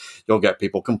and you'll get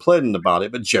people complaining about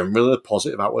it, but generally the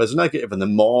positive outweighs the negative. And the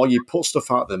more you put stuff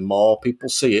out, the more people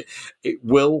see it, it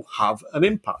will have an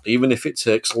impact, even if it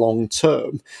takes long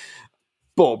term.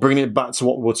 But bringing it back to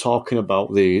what we were talking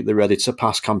about, the Ready to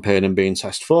Pass campaign and being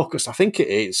test focused, I think it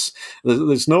is.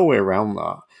 There's no way around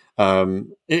that.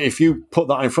 If you put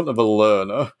that in front of a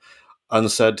learner and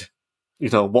said,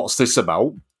 what's this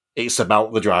about? It's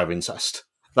about the driving test.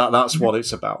 That's what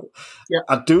it's about. Yeah.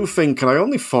 I do think, and I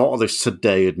only thought of this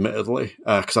today, admittedly,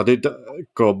 because I did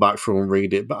go back through and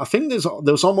read it, but I think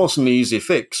there's almost an easy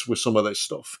fix with some of this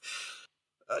stuff.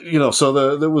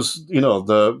 So there was,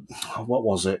 what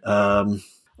was it? I'm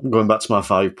going back to my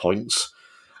 5 points.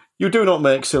 You do not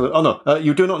make silly.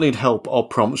 You do not need help or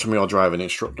prompts from your driving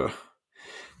instructor,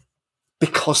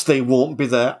 because they won't be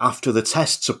there after the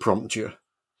test to prompt you.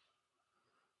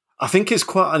 I think it's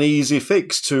quite an easy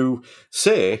fix to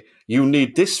say you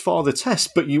need this for the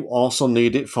test, but you also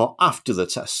need it for after the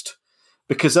test.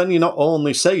 Because then you're not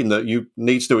only saying that you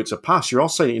need to do it to pass, you're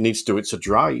also saying you need to do it to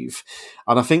drive.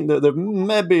 And I think that they've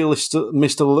maybe missed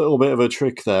a little bit of a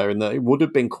trick there, in that it would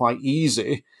have been quite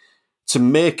easy to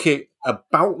make it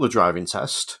about the driving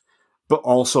test, but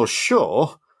also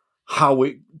show how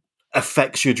it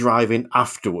affects your driving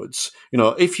afterwards.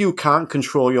 If you can't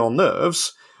control your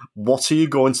nerves, what are you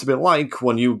going to be like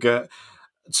when you get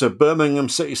to Birmingham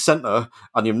city centre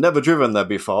and you've never driven there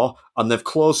before and they've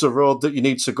closed the road that you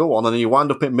need to go on and you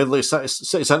wind up in Midley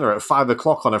city centre at 5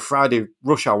 o'clock on a Friday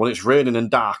rush hour when it's raining and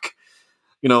dark?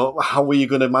 How are you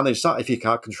going to manage that if you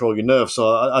can't control your nerves? So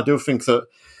I do think that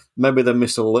maybe they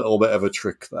missed a little bit of a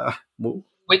trick there.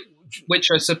 Which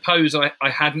I suppose I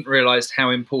hadn't realised how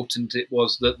important it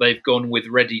was that they've gone with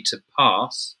ready to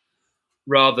pass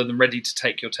rather than ready to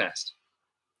take your test.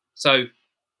 So,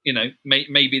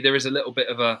 maybe there is a little bit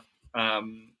of a,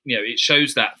 it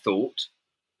shows that thought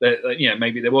that,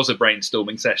 maybe there was a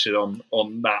brainstorming session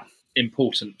on that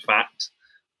important fact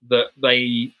that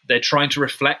they're trying to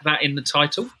reflect that in the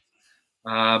title,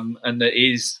 and that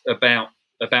is about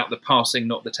the passing,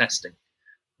 not the testing.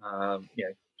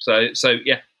 So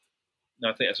yeah. No,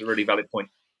 I think that's a really valid point.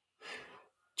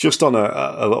 Just on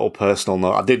a little personal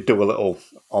note, I did do a little,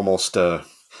 almost a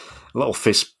little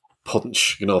fist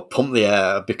punch, pump the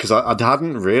air, because I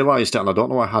hadn't realised it, and I don't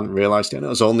know why I hadn't realised it. And it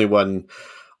was only when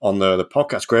on the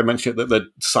podcast, Graham mentioned that they'd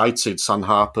cited San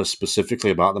Harper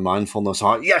specifically about the mindfulness. I'm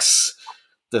like, yes!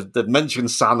 They've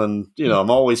mentioned San, and I'm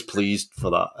always pleased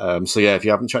for that. So yeah, if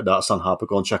you haven't checked out San Harper,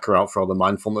 go and check her out for all the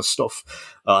mindfulness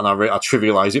stuff. And I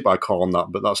trivialise it by calling that,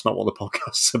 but that's not what the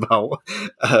podcast's about.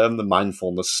 The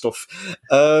mindfulness stuff.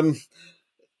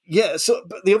 Yeah. So,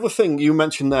 but the other thing you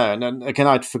mentioned there, and again,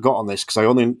 I'd forgotten this because I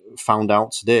only found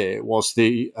out today, was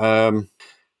the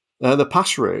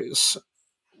pass rates.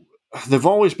 They've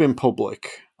always been public,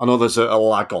 I know there's a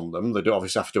lag on them. They do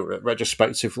obviously have to do it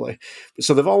retrospectively.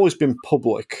 So they've always been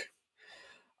public.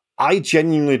 I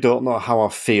genuinely don't know how I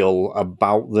feel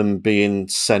about them being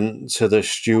sent to the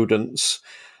students.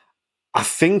 I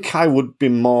think I would be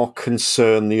more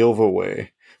concerned the other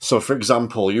way. So, for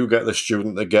example, you get the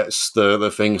student that gets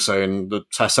the thing saying the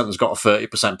test centre's got a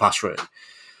 30% pass rate.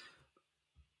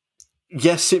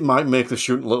 Yes, it might make the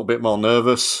student a little bit more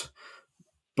nervous,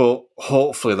 but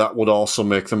hopefully that would also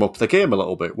make them up the game a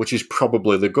little bit, which is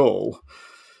probably the goal.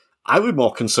 I would be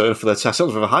more concerned for the test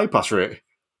centres with a high pass rate.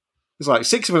 It's like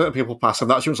 60% of people pass,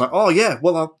 and that student's like, oh yeah,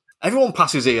 well, everyone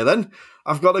passes here then.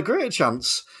 I've got a great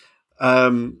chance.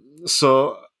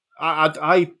 So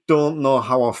I don't know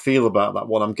how I feel about that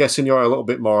one. I'm guessing you're a little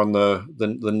bit more on the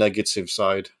negative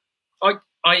side.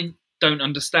 I don't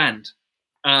understand.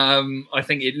 I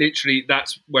think it literally,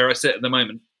 that's where I sit at the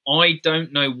moment. I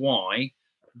don't know why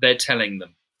they're telling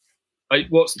them.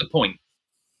 What's the point?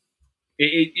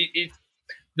 The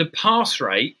pass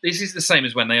rate, this is the same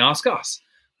as when they ask us.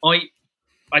 I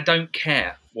don't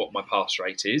care what my pass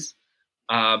rate is.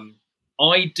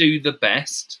 I do the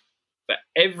best for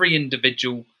every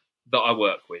individual that I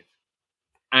work with.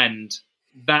 And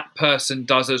that person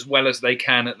does as well as they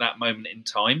can at that moment in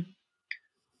time.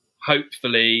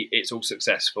 Hopefully it's all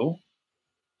successful.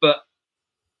 But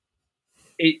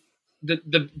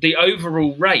the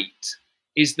overall rate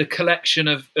is the collection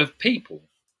of people.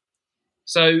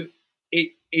 So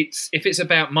it's if it's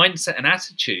about mindset and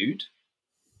attitude,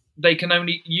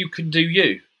 you can do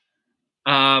you.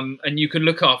 And you can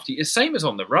look after you. Same as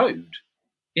on the road.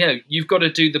 You've got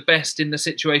to do the best in the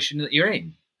situation that you're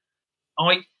in.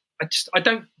 I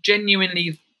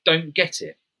genuinely don't get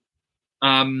it.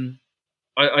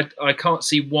 I can't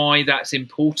see why that's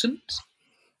important,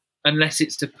 unless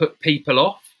it's to put people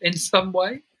off in some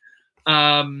way.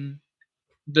 I'm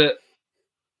not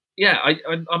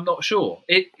sure.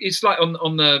 It's like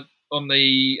on the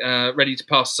Ready to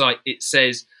Pass site, it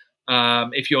says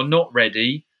if you're not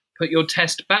ready, put your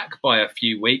test back by a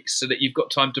few weeks so that you've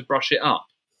got time to brush it up.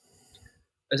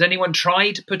 Has anyone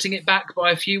tried putting it back by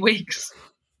a few weeks?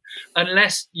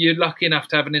 Unless you're lucky enough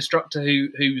to have an instructor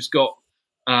who's got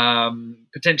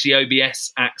potentially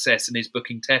OBS access and is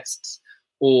booking tests,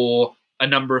 or a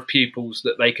number of pupils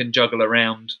that they can juggle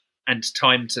around and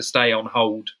time to stay on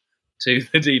hold to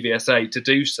the DVSA to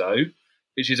do so,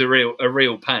 which is a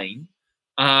real pain.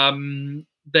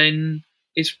 Then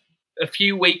it's a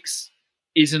few weeks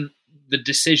isn't the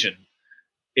decision.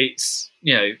 It's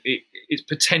it's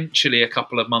potentially a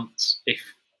couple of months, if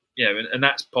and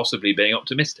that's possibly being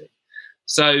optimistic.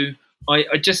 So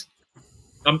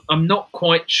I'm not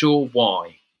quite sure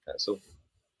why. That's all.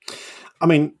 I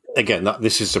mean, again,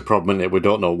 this is the problem, isn't it? We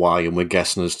don't know why, and we're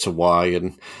guessing as to why,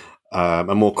 and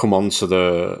we'll come on to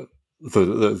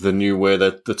the new way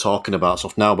that they're talking about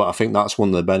stuff now. But I think that's one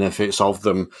of the benefits of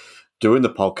them doing the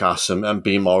podcast and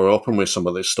being more open with some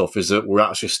of this stuff, is that we're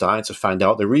actually starting to find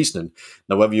out the reasoning.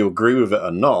 Now, whether you agree with it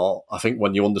or not, I think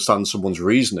when you understand someone's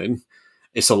reasoning,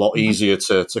 it's a lot easier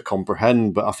to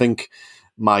comprehend. But I think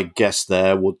my guess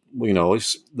there would,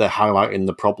 is they're highlighting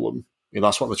the problem.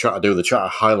 That's what they're trying to do. They're trying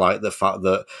to highlight the fact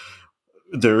that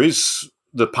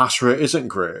the pass rate isn't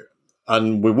great,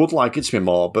 and we would like it to be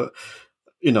more, but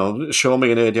show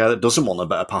me an ADI that doesn't want a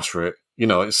better pass rate.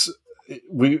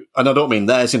 And I don't mean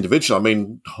theirs individual. I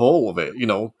mean whole of it.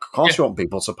 Of course, you want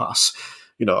people to pass.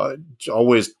 I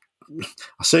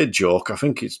say joke. I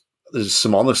think there's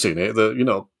some honesty in it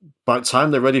that by the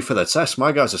time they're ready for their test,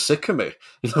 my guys are sick of me.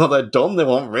 They're done. They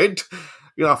want rid.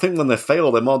 I think when they fail,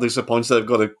 they're more disappointed they've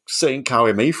got to sit and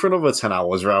carry me for another 10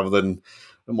 hours rather than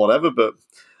whatever. But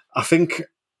I think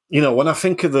when I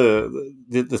think of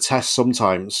the test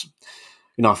sometimes.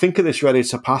 I think of this Ready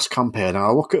to Pass campaign, and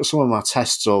I look at some of my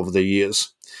tests over the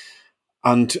years,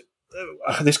 and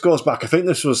this goes back, I think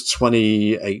this was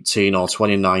 2018 or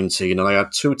 2019, and I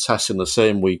had 2 tests in the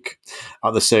same week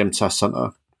at the same test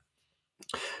centre.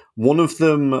 One of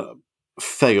them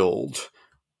failed,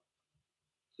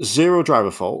 0 driver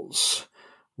faults,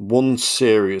 1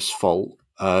 serious fault.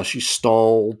 She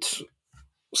stalled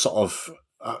sort of,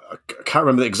 I can't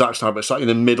remember the exact time, but it's like in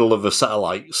the middle of a set of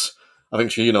lights. I think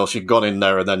she'd gone in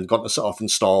there and then got to set off and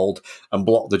stalled and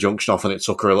blocked the junction off, and it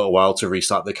took her a little while to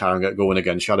restart the car and get going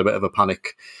again. She had a bit of a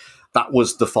panic. That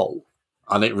was the fault,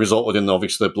 and it resulted in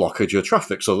obviously blockage of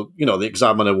traffic. So, the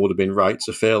examiner would have been right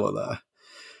to fail her there.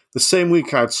 The same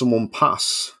week, I had someone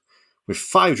pass with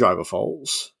 5 driver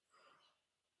faults,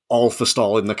 all for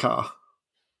stalling the car,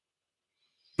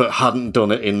 but hadn't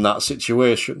done it in that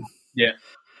situation. Yeah.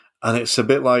 And it's a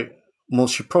bit like, well,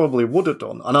 she probably would have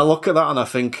done. And I look at that and I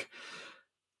think,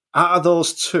 out of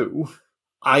those 2,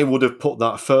 I would have put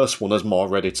that first one as more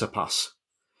ready to pass,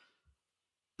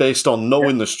 based on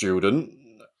knowing the student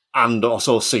and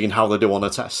also seeing how they do on a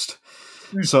test.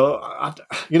 So,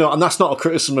 and that's not a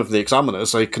criticism of the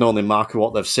examiners. They can only mark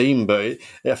what they've seen, but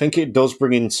I think it does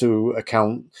bring into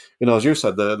account, as you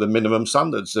said, the minimum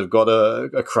standards. They've got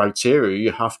a criteria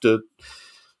you have to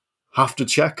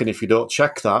check, and if you don't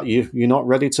check that, you're not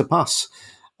ready to pass.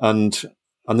 And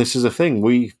this is a thing.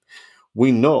 We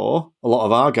know a lot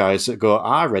of our guys that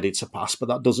are ready to pass, but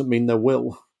that doesn't mean they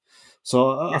will.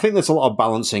 So I think there's a lot of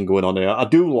balancing going on here. I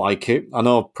do like it. I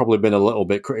know I've probably been a little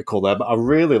bit critical there, but I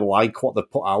really like what they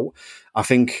put out. I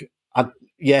think,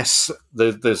 yes,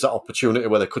 there's that opportunity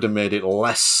where they could have made it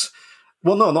less.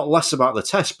 Well, no, not less about the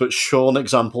test, but shown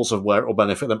examples of where it will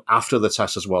benefit them after the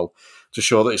test as well, to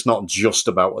show that it's not just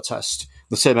about a test.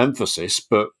 The same emphasis,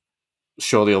 but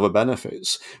show the other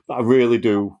benefits. But I really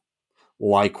do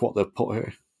like what they've put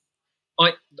here.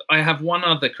 I have one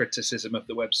other criticism of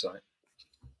the website.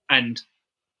 And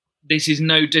this is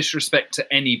no disrespect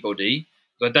to anybody,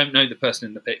 because I don't know the person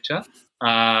in the picture.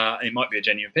 It might be a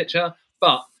genuine picture,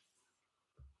 but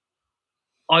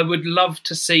I would love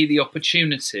to see the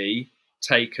opportunity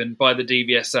taken by the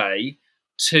DVSA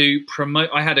to promote.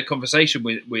 I had a conversation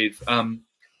with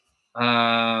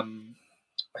I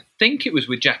think it was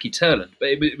with Jackie Turland, but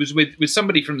it was with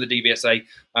somebody from the DVSA,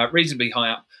 reasonably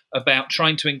high up, about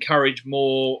trying to encourage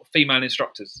more female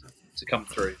instructors to come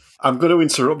through. I'm going to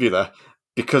interrupt you there,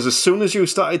 because as soon as you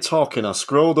started talking, I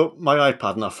scrolled up my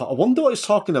iPad and I thought, I wonder what he's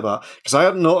talking about, because I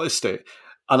hadn't noticed it.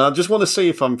 And I just want to see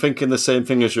if I'm thinking the same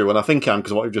thing as you, and I think I am,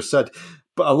 because of what you've just said.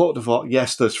 But I looked and thought,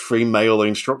 yes, there's 3 male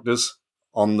instructors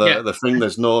on the thing.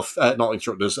 There's no, not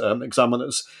instructors,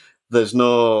 examiners. There's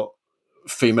no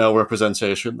female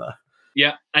representation there.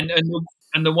 Yeah, and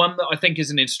the one that I think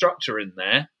is an instructor in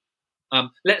there,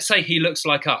 let's say he looks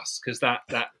like us, because that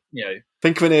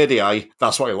think of an ADI.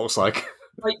 That's what he looks like.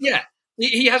 Yeah,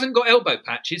 he hasn't got elbow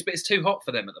patches, but it's too hot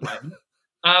for them at the moment.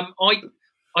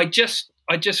 I just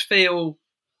feel,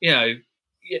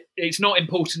 it's not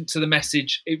important to the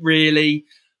message. It really,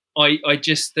 I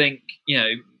just think,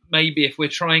 maybe if we're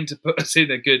trying to put us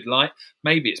in a good light,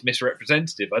 maybe it's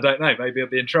misrepresentative. I don't know. Maybe I'll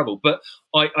be in trouble. But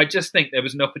I just think there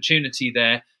was an opportunity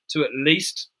there to at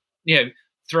least,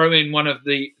 throw in one of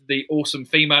the awesome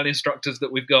female instructors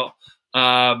that we've got.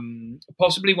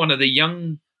 Possibly one of the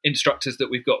young instructors that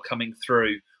we've got coming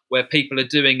through, where people are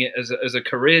doing it as a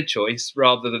career choice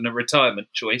rather than a retirement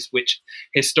choice, which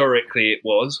historically it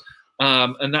was.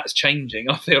 And that's changing.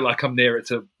 I feel like I'm nearer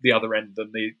to the other end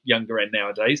than the younger end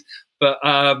nowadays. But,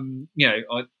 I'm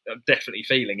definitely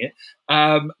feeling it.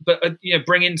 But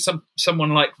bring in someone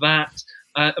like that,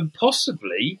 and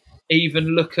possibly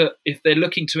even look at, if they're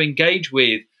looking to engage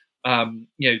with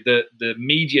the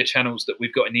media channels that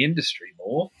we've got in the industry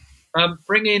more,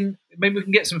 bring in, maybe we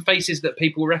can get some faces that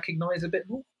people recognise a bit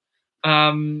more,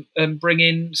 and bring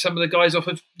in some of the guys off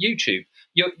of YouTube.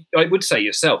 I would say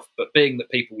yourself, but being that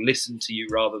people listen to you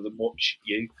rather than watch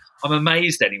you, I'm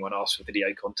amazed anyone asks for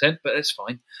video content, but that's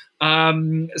fine. I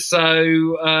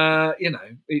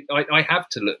have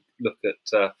to look at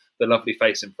the lovely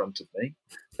face in front of me.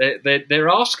 They're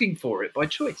asking for it by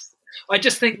choice. I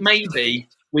just think maybe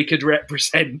we could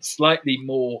represent slightly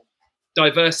more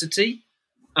diversity.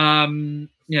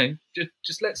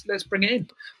 Just let's bring it in.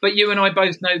 But you and I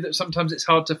both know that sometimes it's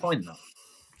hard to find that.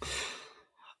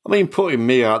 I mean, putting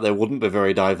me out there wouldn't be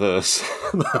very diverse.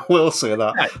 I will say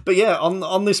that. No. But yeah,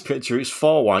 on this picture, it's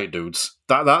 4 white dudes.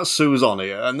 That's who's on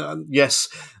here. And yes,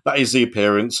 that is the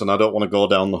appearance, and I don't want to go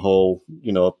down the whole,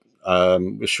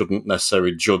 we shouldn't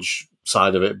necessarily judge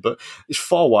side of it, but it's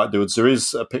 4 white dudes. There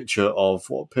is a picture of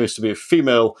what appears to be a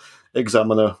female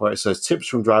examiner, where it says, tips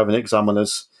from driving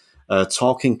examiners.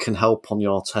 Talking can help on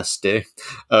your test day.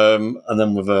 And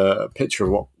then with a picture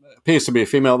of what appears to be a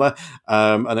female there,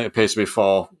 and it appears to be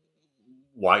 4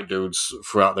 white dudes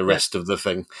throughout the rest of the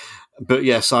thing. But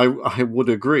yes, I would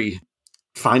agree.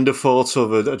 Find a photo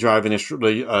of a driving instructor.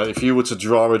 If you were to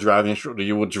draw a driving instructor,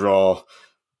 you would draw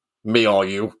me or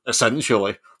you,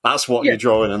 essentially. That's what you're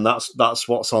drawing, and that's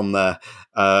what's on there.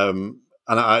 And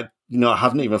I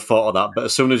hadn't even thought of that, but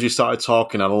as soon as you started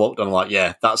talking, I looked and I'm like,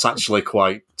 yeah, that's actually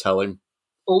quite telling.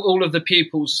 All of the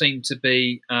pupils seem to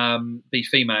be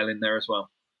female in there as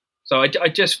well. So I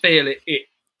just feel it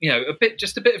a bit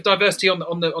of diversity on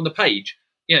the page.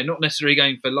 Not necessarily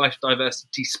going for life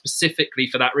diversity specifically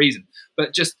for that reason,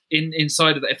 but just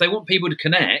inside of that. If they want people to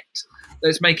connect,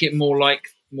 let's make it more like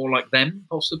them,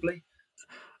 possibly.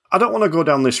 I don't want to go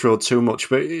down this road too much,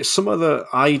 but it's some of the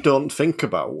I don't think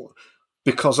about,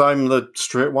 because I'm the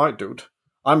straight white dude.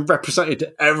 I'm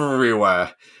represented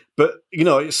everywhere. But,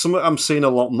 it's something I'm seeing a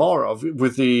lot more of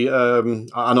with the,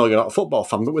 I know you're not a football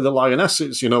fan, but with the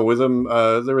Lionesses, with them,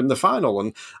 they're in the final.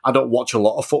 And I don't watch a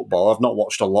lot of football. I've not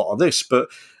watched a lot of this, but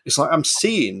it's like I'm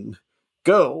seeing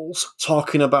girls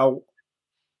talking about,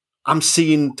 I'm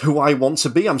seeing who I want to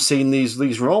be. I'm seeing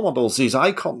these role models, these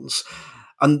icons.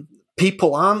 And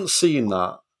people aren't seeing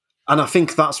that. And I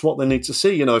think that's what they need to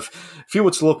see. If you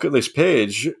were to look at this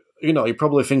page, you're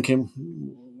probably thinking,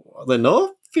 are there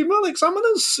no female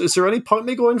examiners? Is there any point in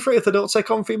me going for it if they don't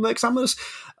take on female examiners?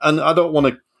 And I don't want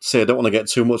to get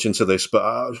too much into this,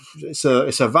 but it's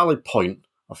a valid point.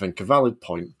 I think a valid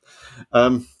point.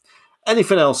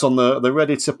 Anything else on the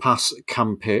Ready to Pass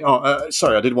campaign?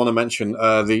 Sorry, I did want to mention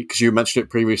because you mentioned it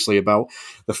previously about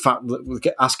the fact that we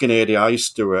get asking ADIs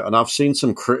to do it, and I've seen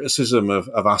some criticism of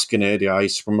asking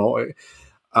ADIs to promote it,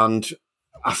 and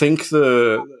I think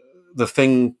the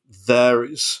thing there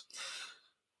is,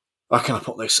 how can I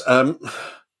put this?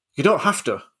 You don't have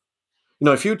to.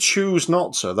 If you choose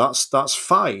not to, that's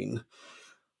fine.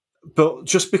 But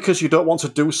just because you don't want to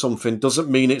do something doesn't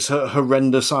mean it's a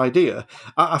horrendous idea.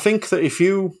 I think that if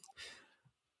you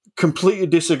completely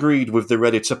disagreed with the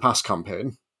Ready to Pass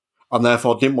campaign and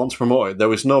therefore didn't want to promote it, there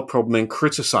was no problem in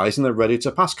criticising the Ready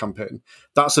to Pass campaign.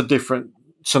 That's a different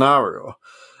scenario.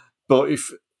 But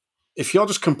if you're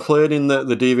just complaining that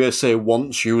the DVSA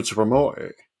wants you to promote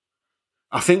it,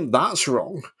 I think that's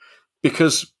wrong,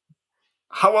 because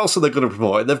how else are they going to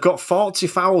promote it? They've got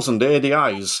 40,000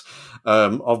 ADIs,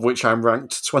 of which I'm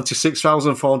ranked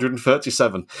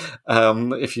 26,437.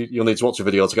 If you'll need to watch a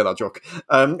video to get that joke.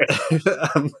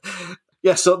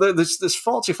 So there's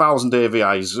 40,000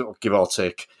 AVIs, give or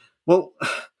take. Well,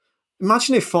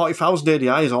 imagine if 40,000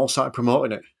 ADIs all started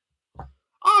promoting it.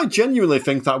 I genuinely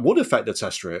think that would affect the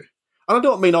test rate. And I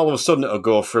don't mean all of a sudden it'll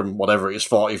go from whatever it is,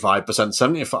 45%,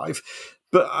 75%.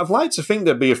 But I'd like to think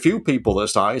there'd be a few people that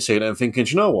started seeing it and thinking,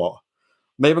 do you know what?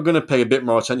 Maybe I'm going to pay a bit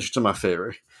more attention to my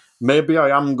theory. Maybe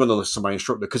I am going to listen to my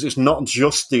instructor, because it's not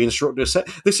just the instructor.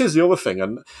 This is the other thing,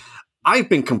 and I've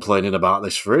been complaining about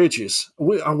this for ages.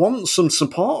 I want some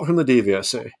support from the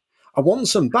DVSA. I want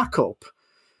some backup.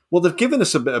 Well, they've given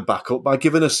us a bit of backup by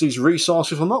giving us these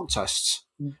resources for mock tests.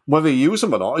 Whether you use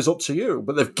them or not is up to you,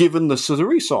 but they've given us the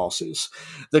resources.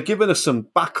 They've given us some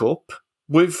backup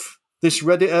with this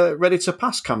Ready to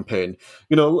Pass campaign.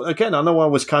 Again, I know I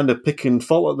was kind of picking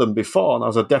fault at them before, and I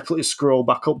was definitely scroll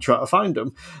back up trying to find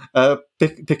them,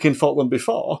 picking fault at them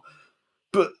before.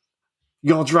 But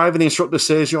your driving instructor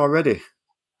says you're ready.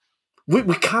 We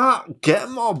can't get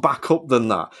more backup than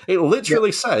that. It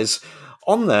literally says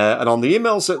on there and on the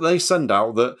emails that they send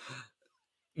out that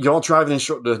your driving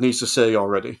instructor needs to say you're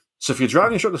ready. So if your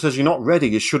driving instructor says you're not ready,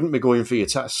 you shouldn't be going for your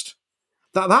test.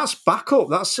 That's backup,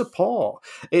 that's support.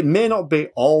 It may not be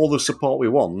all the support we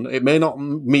want. It may not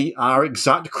meet our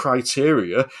exact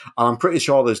criteria. And I'm pretty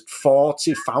sure there's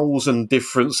 40,000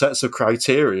 different sets of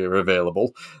criteria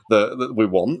available that we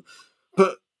want.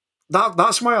 But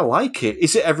that's why I like it.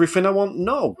 Is it everything I want?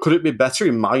 No. Could it be better?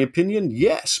 In my opinion,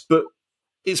 yes. But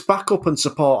it's backup and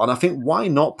support. And I think, why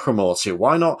not promote it?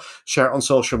 Why not share it on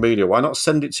social media? Why not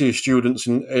send it to your students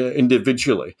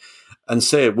individually? And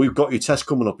say, we've got your test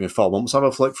coming up in 4 months, have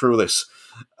a flick through this.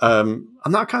 And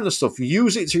that kind of stuff.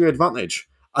 Use it to your advantage.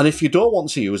 And if you don't want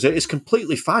to use it, it's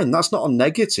completely fine. That's not a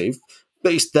negative,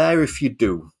 but it's there if you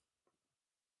do.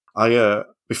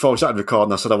 Before we started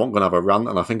recording, I said I wasn't going to have a rant,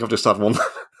 and I think I've just had one.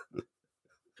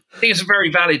 I think it's a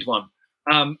very valid one.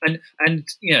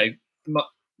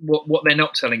 What they're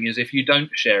not telling you is if you don't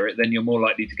share it, then you're more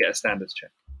likely to get a standards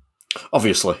check.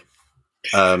 Obviously.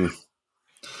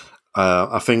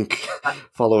 I think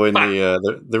following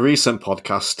the recent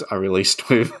podcast I released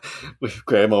with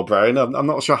Graham O'Brien, I'm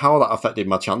not sure how that affected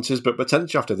my chances, but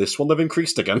potentially after this one, they've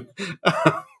increased again.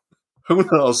 Who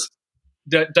knows?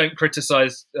 Don't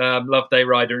criticise Loveday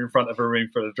Ryder in front of a room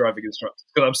full of driving instructors,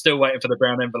 because I'm still waiting for the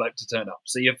brown envelope to turn up.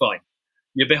 So you're fine.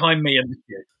 You're behind me in the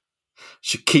queue.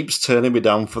 She keeps turning me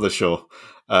down for the show.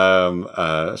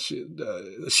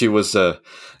 She was, I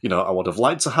would have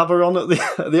liked to have her on at the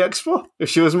expo if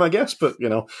she was my guest, but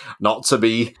not to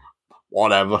be.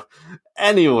 Whatever.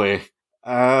 Anyway,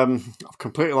 I've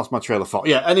completely lost my trail of thought.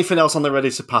 Yeah. Anything else on the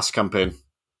Ready to Pass campaign?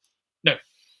 No.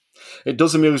 It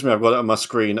does amuse me. I've got it on my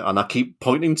screen and I keep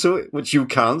pointing to it, which you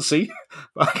can't see.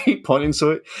 I keep pointing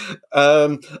to it.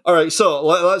 All right, so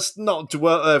let's not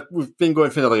dwell. We've been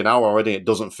going for nearly an hour already. It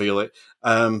doesn't feel it.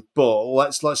 But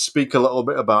let's speak a little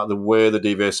bit about the way the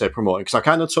DVSA promoting, because I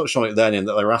kind of touched on it then, in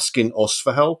that they're asking us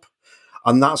for help.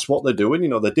 And that's what they're doing.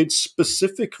 They did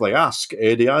specifically ask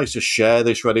ADIs to share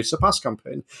this Ready to Pass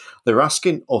campaign. They're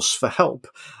asking us for help.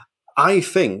 I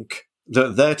think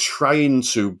that they're trying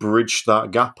to bridge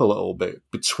that gap a little bit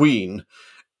between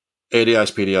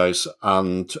ADIs, PDIs,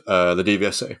 and the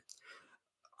DVSA.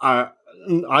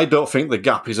 I don't think the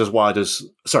gap is as wide as...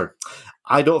 Sorry.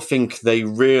 I don't think they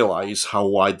realise how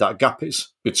wide that gap is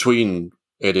between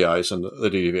ADIs and the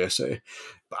DVSA.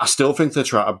 But I still think they're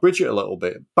trying to bridge it a little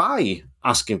bit by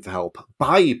asking for help,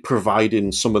 by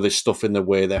providing some of this stuff in the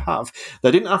way they have.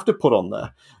 They didn't have to put on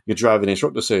there, your driving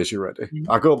instructor says you're ready.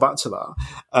 I go back to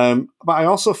that. But I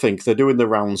also think they're doing the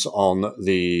rounds on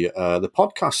the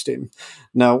podcasting.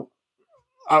 Now,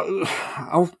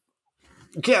 I'll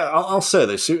say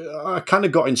this. I kind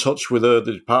of got in touch with the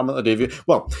department of DV.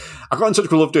 Well, I got in touch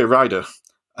with Loveday Ryder,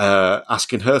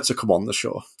 asking her to come on the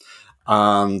show.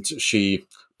 And she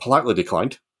politely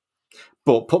declined,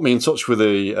 but put me in touch with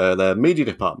their media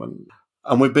department.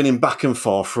 And we've been in back and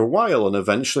forth for a while, and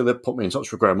eventually they put me in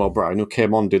touch with Graham O'Brien, who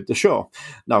came on and did the show.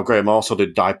 Now, Graham also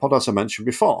did Dipod, as I mentioned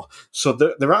before. So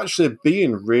they're actually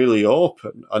being really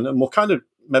open, and we'll kind of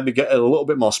maybe get a little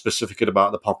bit more specific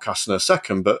about the podcast in a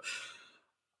second, but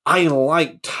I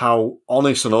liked how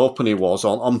honest and open he was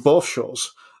on both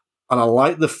shows. And I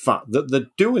like the fact that they're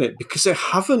doing it because they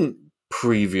haven't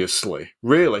previously,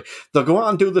 really. They'll go out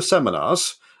and do the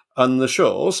seminars and the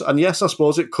shows, and yes, I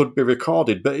suppose it could be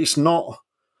recorded, but it's not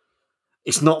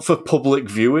for public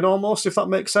viewing almost, if that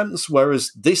makes sense,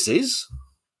 whereas this is.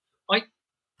 I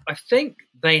think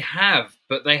they have,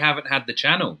 but they haven't had the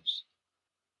channels.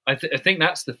 I think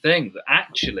that's the thing, that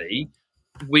actually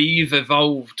we've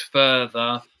evolved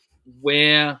further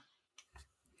where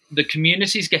the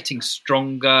community's getting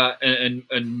stronger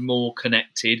and more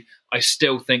connected. I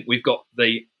still think we've got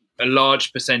a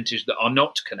large percentage that are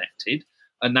not connected,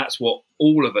 and that's what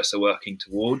all of us are working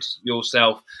towards.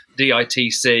 Yourself,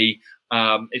 DITC,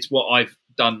 it's what I've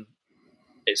done.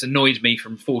 It's annoyed me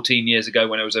from 14 years ago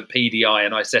when I was a PDI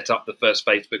and I set up the first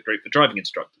Facebook group for driving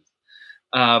instructors.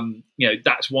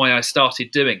 That's why I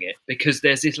started doing it, because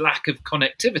there's this lack of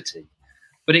connectivity.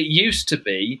 But it used to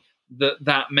be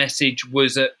that message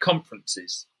was at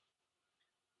conferences.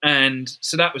 And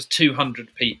so that was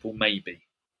 200 people, maybe.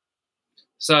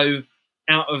 So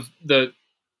out of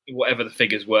whatever the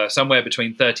figures were, somewhere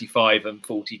between 35 and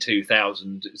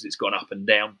 42,000, as it's gone up and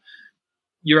down,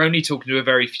 you're only talking to a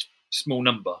very small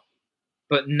number.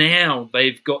 But now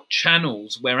they've got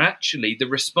channels where actually the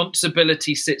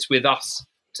responsibility sits with us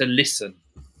to listen,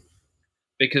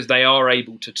 because they are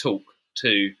able to talk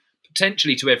to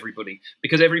potentially to everybody,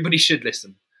 because everybody should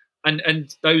listen.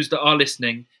 And those that are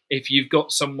listening, if you've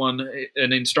got someone,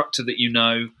 an instructor that you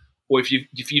know, or if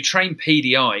you train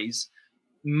PDIs,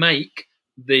 make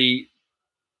the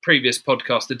previous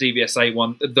podcast, the DVSA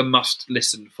one, the must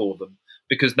listen for them,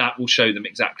 because that will show them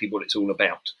exactly what it's all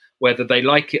about. Whether they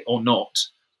like it or not,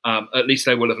 at least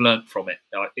they will have learnt from it.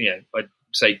 I'd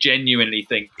say genuinely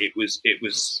think it was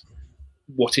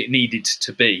what it needed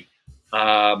to be,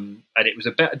 and it was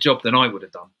a better job than I would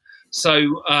have done.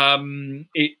 So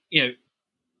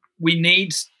we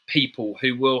need people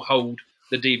who will hold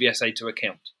the DVSA to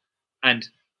account, and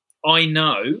I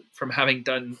know from having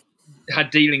had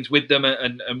dealings with them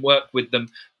and worked with them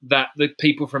that the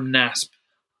people from NASP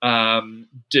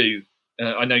do.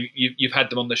 I know you've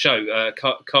had them on the show.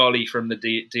 Carly from the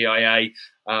DIA,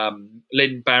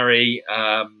 Lynn Barry,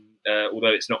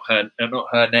 although it's not her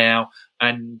now,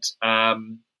 and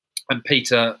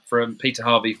Peter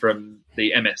Harvey from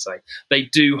the MSA. They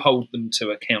do hold them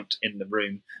to account in the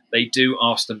room. They do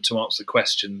ask them to answer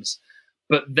questions,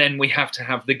 but then we have to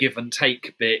have the give and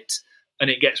take bit, and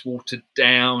it gets watered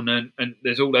down, and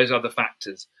there's all those other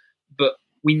factors. But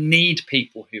we need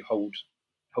people who hold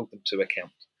them to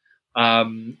account.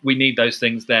 We need those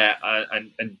things there,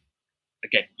 and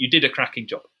again, you did a cracking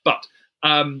job. But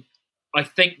I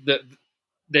think that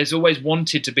there's always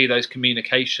wanted to be those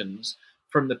communications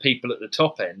from the people at the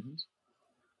top end.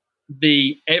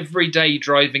 The everyday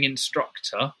driving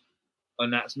instructor,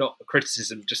 and that's not a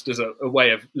criticism, just as a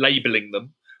way of labelling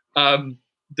them,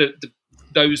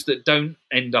 those that don't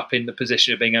end up in the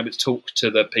position of being able to talk to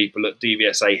the people at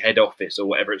DVSA head office or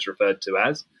whatever it's referred to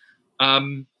as,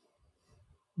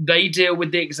 they deal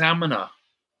with the examiner.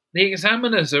 The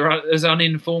examiners are as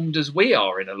uninformed as we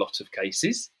are in a lot of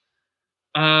cases.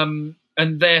 And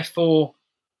therefore,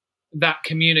 that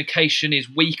communication is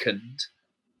weakened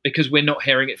because we're not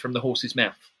hearing it from the horse's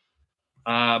mouth.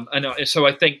 So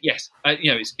I think, yes,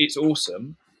 it's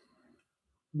awesome.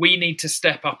 We need to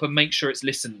step up and make sure it's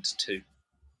listened to.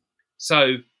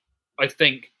 So I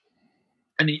think,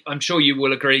 and I'm sure you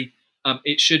will agree,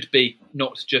 it should be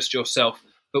not just yourself,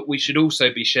 but we should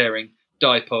also be sharing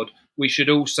Dipod. We should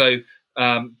also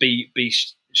be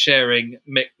sharing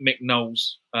Mick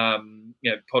Knowles'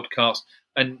 podcast,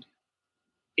 and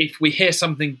if we hear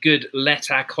something good, let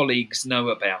our colleagues know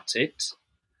about it.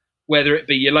 Whether it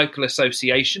be your local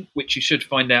association, which you should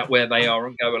find out where they are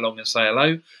and go along and say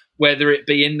hello. Whether it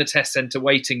be in the test centre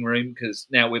waiting room, because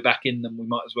now we're back in them, we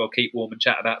might as well keep warm and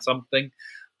chat about something.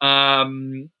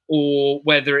 Or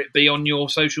whether it be on your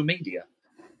social media.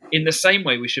 In the same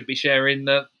way, we should be sharing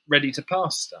the ready to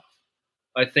pass stuff.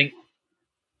 I think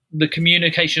the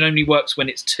communication only works when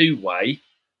it's two-way,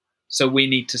 so we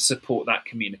need to support that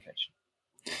communication.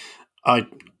 I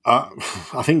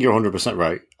think you're 100%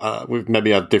 right. We've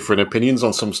maybe had different opinions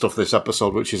on some stuff this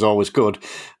episode, which is always good.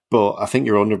 But I think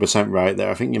you're 100% right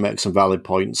there. I think you make some valid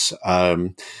points.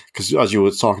 Because as you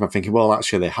were talking, I'm thinking, well,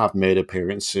 actually, they have made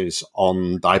appearances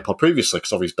on Dipod previously,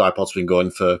 because obviously Dipod's been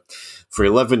going for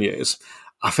 11 years.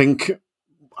 I think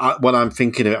when I'm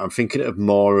thinking of it, I'm thinking of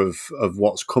more of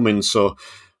what's coming. So,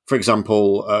 for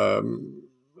example,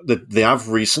 they have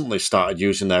recently started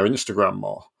using their Instagram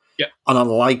more. Yeah. And I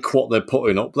like what they're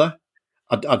putting up there.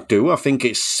 I do. I think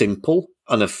it's simple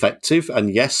and effective,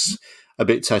 and yes, a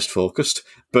bit test focused,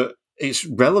 but it's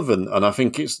relevant, and I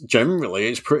think it's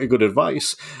pretty good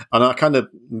advice. And I kind of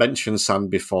mentioned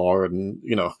Sand before, and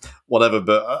whatever,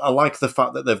 but I like the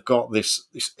fact that they've got this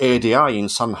ADI in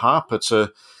Sam Harper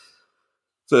to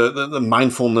the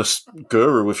mindfulness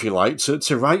guru, if you like,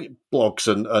 to write blogs,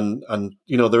 and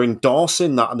they're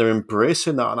endorsing that and they're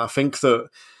embracing that, and I think that.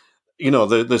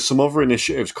 There's some other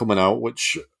initiatives coming out,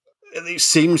 which it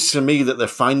seems to me that they're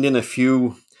finding a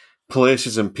few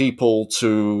places and people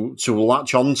to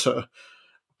latch onto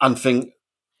and think,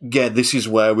 yeah, this is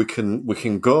where we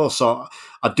can go. So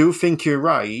I do think you're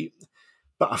right,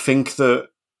 but I think that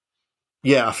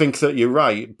you're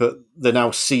right, but they're now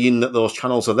seeing that those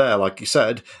channels are there, like you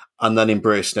said, and then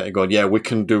embracing it and going, yeah, we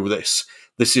can do this.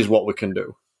 This is what we can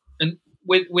do. And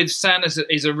with San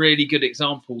is a really good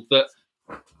example that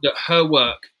her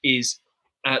work is,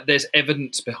 there's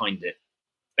evidence behind it.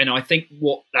 And I think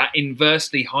what that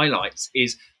inversely highlights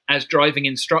is, as driving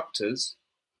instructors,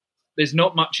 there's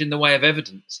not much in the way of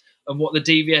evidence. And what the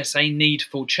DVSA need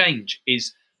for change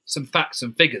is some facts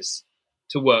and figures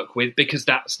to work with, because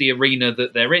that's the arena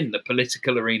that they're in, the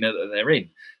political arena that they're in.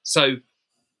 So,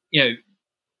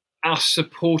 us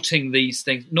supporting these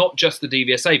things, not just the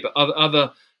DVSA, but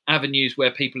other avenues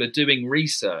where people are doing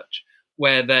research,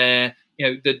 where they're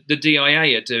the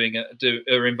DIA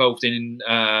are involved in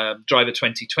Driver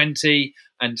 2020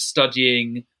 and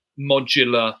studying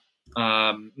modular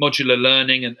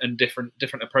learning and different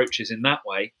approaches in that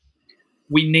way.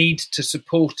 We need to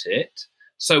support it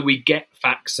so we get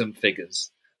facts and figures,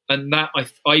 and that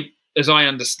I as I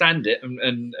understand it,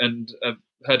 and I've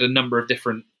heard a number of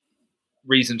different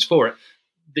reasons for it.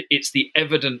 It's the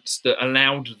evidence that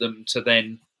allowed them to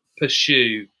then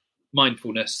pursue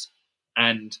mindfulness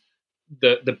and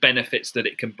the benefits that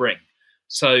it can bring.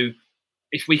 So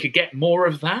if we could get more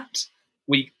of that,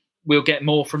 we'll get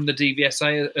more from the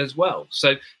DVSA as well.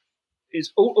 So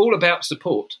it's all about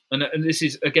support. And this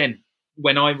is, again,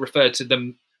 when I refer to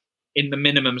them in the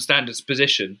minimum standards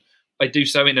position, I do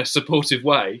so in a supportive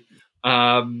way.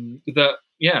 I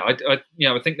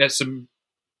think there's some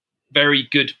very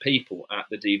good people at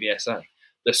the DVSA.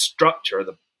 The structure of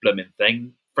the blooming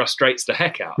thing frustrates the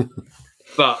heck out.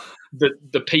 But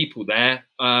the people there,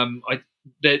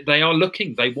 they are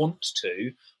looking, they want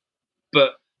to,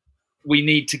 but we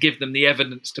need to give them the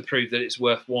evidence to prove that it's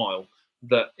worthwhile.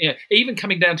 That even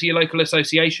coming down to your local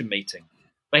association meeting,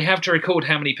 they have to record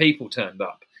how many people turned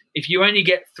up. If you only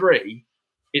get 3,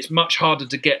 it's much harder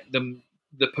to get them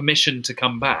the permission to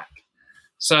come back.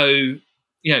 So,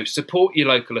 support your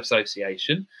local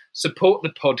association, support the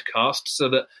podcast so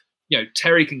that,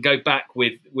 Terry can go back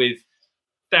with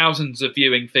thousands of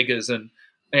viewing figures and,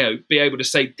 be able to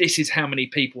say, this is how many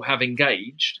people have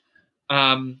engaged.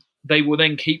 They will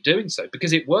then keep doing so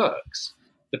because it works.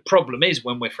 The problem is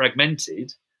when we're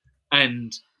fragmented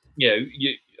and,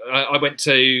 I went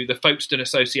to the Folkestone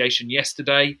Association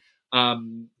yesterday,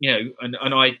 and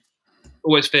I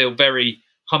always feel very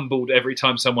humbled every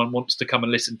time someone wants to come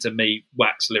and listen to me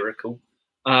wax lyrical.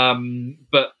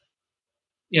 But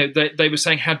they were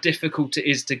saying how difficult it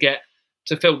is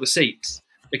to fill the seats,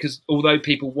 because although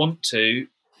people want to,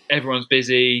 everyone's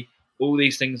busy, all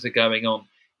these things are going on.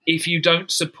 If you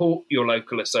don't support your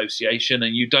local association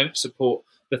and you don't support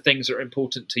the things that are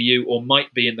important to you or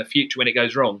might be in the future when it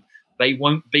goes wrong, they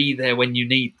won't be there when you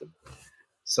need them.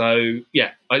 So,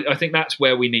 I think that's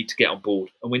where we need to get on board,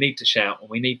 and we need to shout, and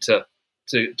we need to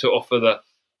offer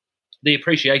the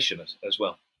appreciation as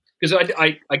well. Because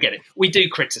I get it. We do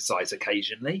criticise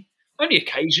occasionally, only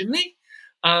occasionally.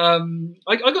 I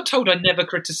got told I never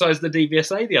criticised the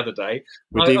DVSA the other day.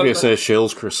 With DVSA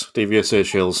shills, Chris. DVSA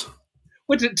shills.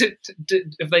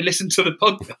 Have they listened to the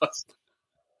podcast?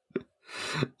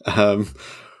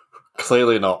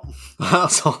 Clearly not.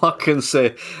 That's all I can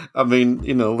say. I mean,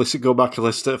 go back and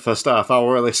listen to the first half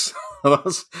hour of this.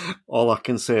 That's all I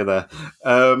can say there.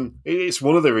 It's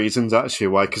one of the reasons, actually,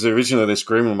 why, because originally this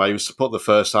green room, I used to put the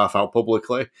first half out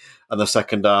publicly and the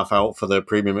second half out for the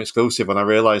premium exclusive, and I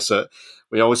realised that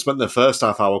we always spent the first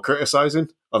half hour criticising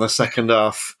and the second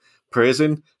half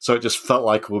praising, so it just felt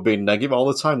like we were being negative all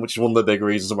the time, which is one of the big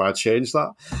reasons why I changed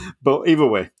that. But either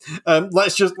way,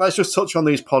 let's just touch on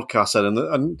these podcasts then.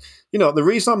 And the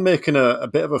reason I'm making a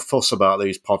bit of a fuss about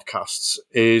these podcasts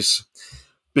is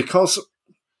because,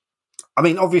 I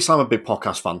mean, obviously I'm a big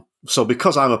podcast fan. So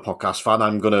because I'm a podcast fan,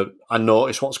 I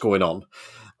notice what's going on.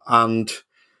 And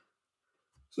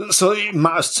so it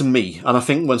matters to me. And I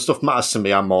think when stuff matters to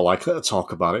me, I'm more likely to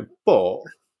talk about it. But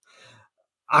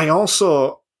I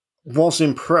also was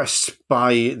impressed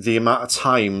by the amount of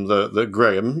time that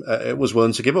Graham was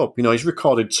willing to give up. He's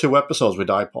recorded 2 episodes with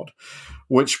iPod,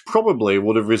 which probably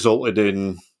would have resulted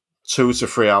in 2 to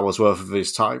 3 hours worth of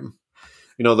his time.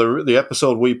 The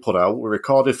episode we put out, we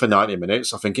recorded for 90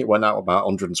 minutes. I think it went out about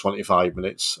 125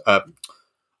 minutes. 1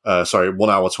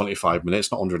 hour, 25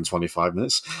 minutes, not 125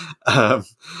 minutes.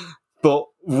 But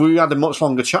we had a much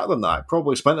longer chat than that.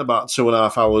 Probably spent about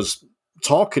 2.5 hours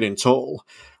talking in total.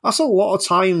 That's a lot of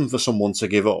time for someone to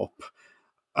give up.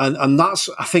 And that's,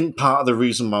 I think, part of the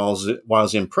reason why I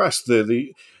was impressed.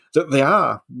 That they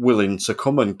are willing to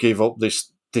come and give up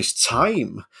this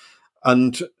time.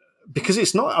 And because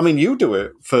it's not, I mean, you do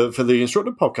it for the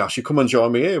Instructor podcast. You come and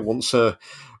join me here once a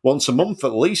month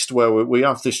at least, where we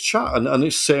have this chat. And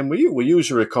it's the same with you. We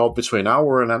usually record between an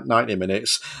hour and 90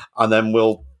 minutes, and then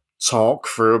we'll talk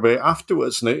for a bit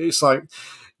afterwards. And it's like,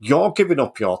 you're giving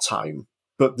up your time,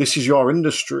 but this is your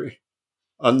industry.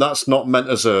 And that's not meant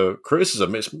as a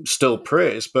criticism. It's still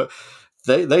praise, but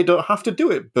they don't have to do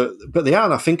it. But they are,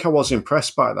 and I think I was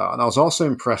impressed by that. And I was also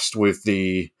impressed with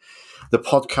the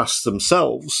podcasts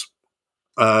themselves.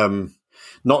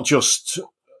 Not just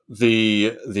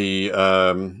the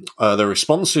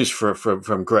responses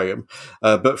from Graham,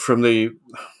 but from the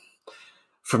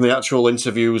actual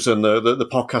interviews and the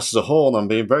podcast as a whole. And I'm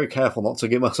being very careful not to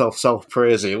give myself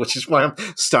self-praise here, which is why I'm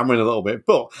stammering a little bit.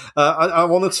 But I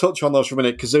want to touch on those for a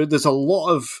minute, because there's a lot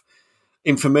of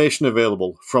information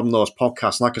available from those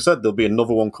podcasts. And like I said, there'll be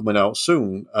another one coming out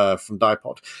soon from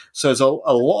Dipod. So there's a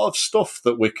lot of stuff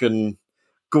that we can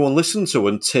go and listen to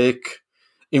and take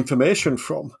information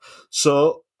from.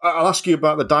 So I'll ask you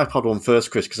about the Dipod one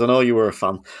first, Chris, because I know you were a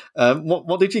fan.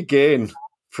 What did you gain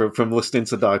from listening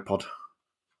to Dipod?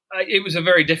 It was a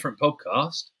very different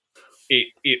podcast.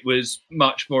 It was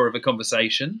much more of a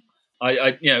conversation.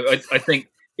 I think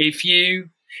if you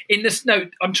in this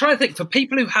note, I'm trying to think for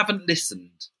people who haven't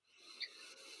listened,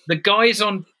 the guys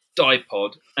on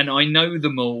Dipod, and I know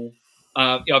them all.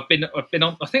 I've been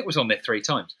on. I think it was on there 3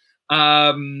 times.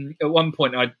 At one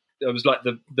point, I was like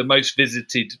the most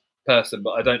visited person,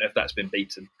 but I don't know if that's been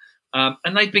beaten.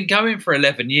 And they've been going for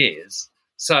 11 years,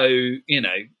 so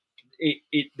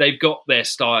they've got their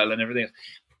style and everything else.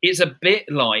 It's a bit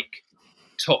like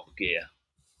Top Gear,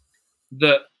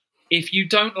 that if you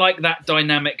don't like that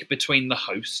dynamic between the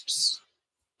hosts,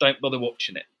 don't bother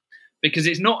watching it, because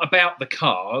it's not about the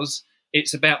cars.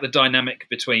 It's about the dynamic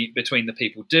between the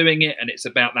people doing it, and it's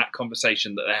about that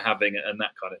conversation that they're having and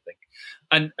that kind of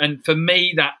thing. And for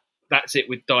me, that's it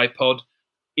with Dipod.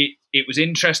 It was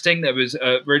interesting. There was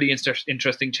a really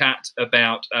interesting chat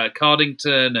about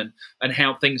Cardington and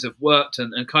how things have worked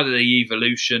and kind of the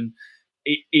evolution.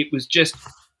 It was just,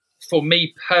 for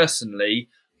me personally,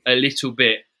 a little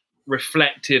bit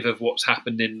reflective of what's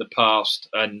happened in the past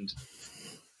and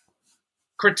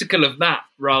critical of that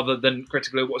rather than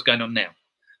critical of what's going on now.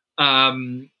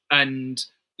 And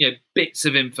bits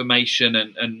of information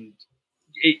and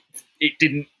it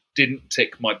didn't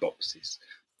tick my boxes.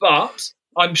 But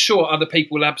I'm sure other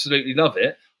people will absolutely love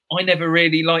it. I never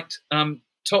really liked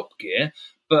Top Gear,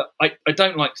 but I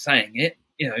don't like saying it,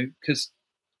 because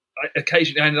I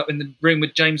occasionally ended up in the room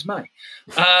with James May.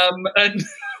 And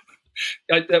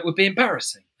that would be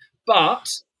embarrassing.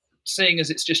 But seeing as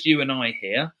it's just you and I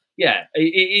here, yeah,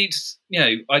 it's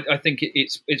I think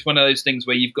it's one of those things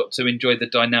where you've got to enjoy the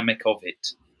dynamic of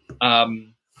it. I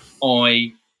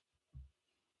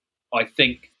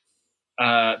think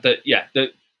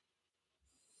that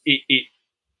it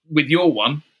with your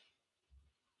one,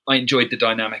 I enjoyed the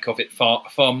dynamic of it far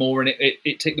more, and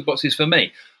it ticked the boxes for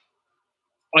me.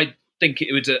 I think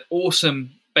it was an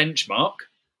awesome benchmark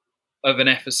of an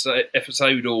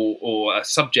episode or a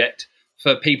subject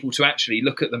for people to actually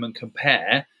look at them and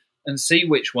compare and see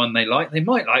which one they like. They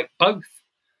might like both.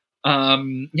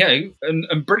 And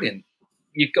brilliant.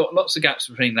 You've got lots of gaps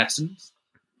between lessons.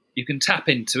 You can tap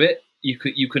into it. You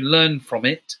can learn from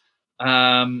it,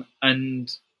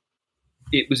 and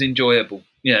it was enjoyable.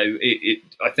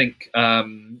 I think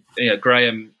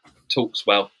Graham talks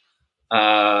well.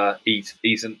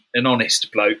 He's an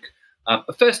honest bloke.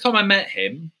 The first time I met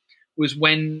him was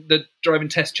when the driving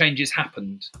test changes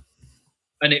happened,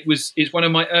 and it's one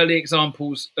of my early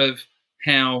examples of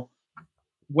how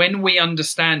when we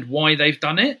understand why they've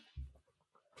done it,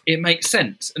 it makes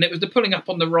sense. And it was the pulling up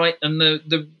on the right and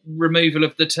the removal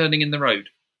of the turning in the road.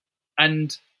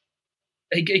 And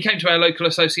he came to our local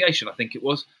association, I think it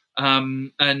was,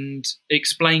 and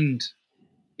explained,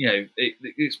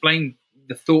 explained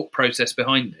the thought process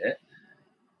behind it.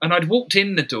 And I'd walked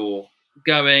in the door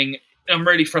going, I'm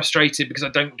really frustrated because I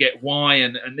don't get why,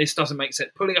 and this doesn't make sense.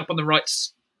 Pulling up on the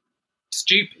right's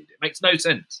stupid. It makes no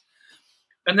sense.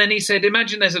 And then he said,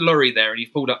 imagine there's a lorry there and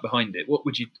you've pulled up behind it. What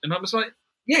would you... And I was like,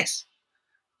 yes,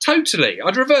 totally.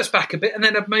 I'd reverse back a bit and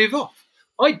then I'd move off.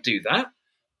 I'd do that.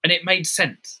 And it made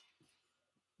sense.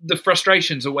 The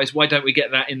frustration's always, why don't we get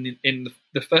that in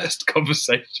the first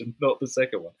conversation, not the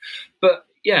second one? But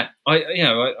yeah,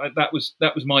 that was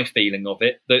my feeling of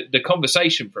it. The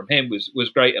conversation from him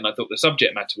was great, and I thought the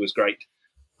subject matter was great.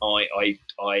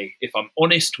 If I'm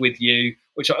honest with you,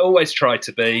 which I always try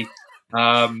to be,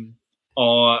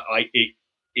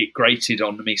 it grated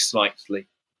on me slightly.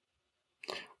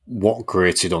 What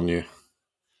grated on you?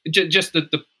 Just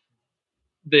the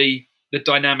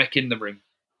dynamic in the room,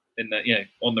 in the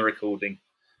on the recording,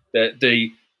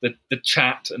 the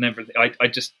chat and everything.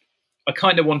 I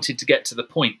kind of wanted to get to the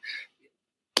point.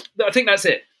 I think that's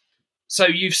it. So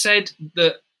you've said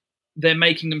that they're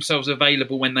making themselves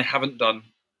available when they haven't done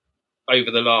over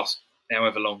the last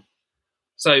however long.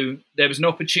 So there was an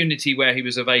opportunity where he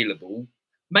was available.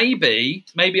 Maybe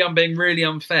I'm being really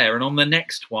unfair, and on the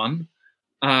next one,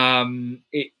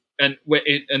 they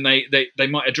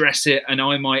might address it, and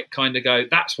I might kind of go,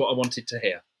 "That's what I wanted to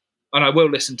hear," and I will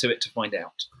listen to it to find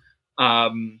out.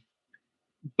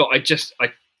 But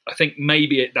I think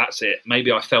maybe that's it.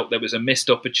 Maybe I felt there was a missed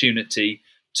opportunity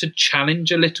to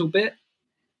challenge a little bit,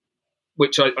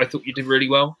 which I thought you did really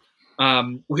well,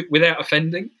 without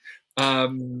offending.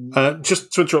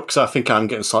 Just to interrupt, because I think I'm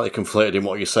getting slightly conflated in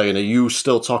what you're saying. Are you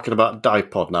still talking about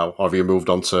dipod now, or have you moved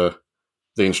on to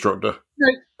the instructor?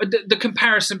 No, the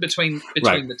comparison between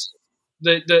right.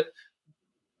 the two.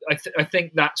 I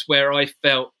think that's where I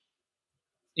felt,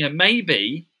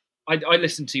 maybe I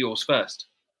listened to yours first.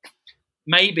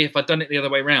 Maybe if I'd done it the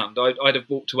other way around, I'd have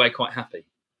walked away quite happy.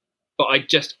 But I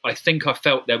think I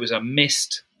felt there was a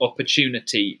missed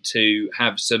opportunity to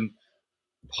have some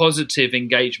positive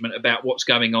engagement about what's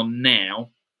going on now,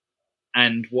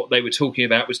 and what they were talking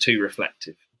about was too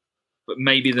reflective. But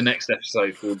maybe the next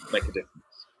episode will make a difference.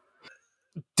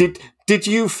 Did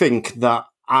you think that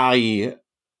I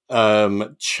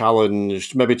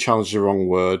challenged the wrong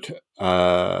word,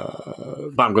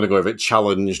 but I'm going to go with it,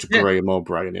 challenged Graham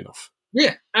O'Brien enough?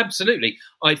 Yeah, absolutely.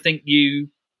 I think you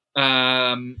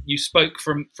spoke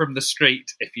from the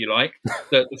street, if you like,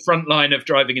 the front line of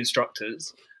driving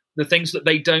instructors, the things that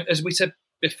they don't, as we said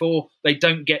before, they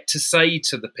don't get to say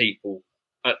to the people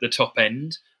at the top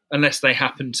end unless they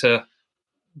happen to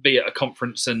be at a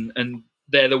conference and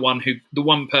they're the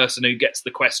one person who gets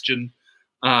the question,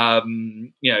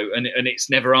 and it's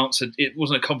never answered. It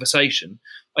wasn't a conversation.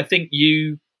 I think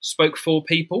you spoke for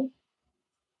people.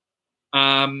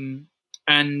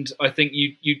 And I think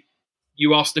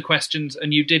you asked the questions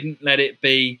and you didn't let it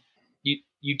be.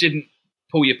 You didn't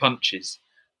pull your punches.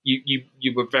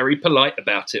 You were very polite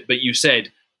about it, but you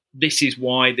said, "This is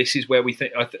why. This is where we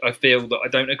think. I feel that I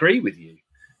don't agree with you."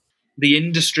 The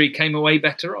industry came away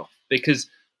better off because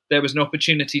there was an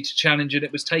opportunity to challenge and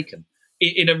it was taken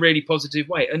in a really positive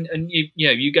way. And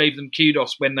you gave them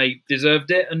kudos when they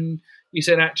deserved it, and you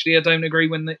said, "Actually, I don't agree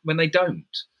when they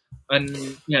don't."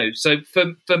 And so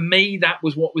for me, that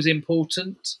was what was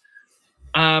important.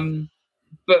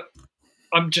 But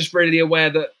I'm just really aware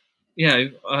that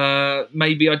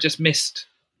maybe I just missed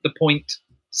the point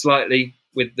slightly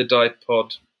with the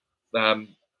dipod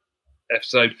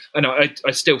episode, and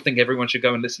I still think everyone should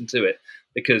go and listen to it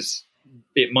because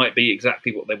it might be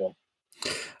exactly what they want.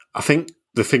 I think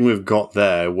the thing we've got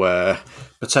there, where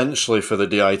potentially for the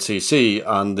DITC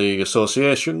and the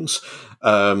associations,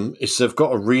 is they've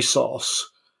got a resource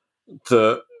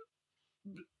that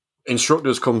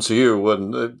instructors come to you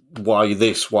and why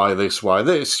this?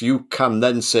 You can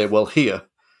then say, well, here,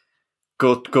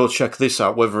 go check this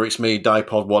out, whether it's me,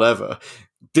 Dipod, whatever.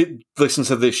 Listen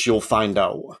to this, you'll find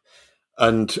out.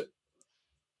 And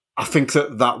I think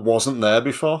that wasn't there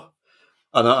before.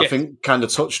 And I think kind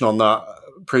of touching on that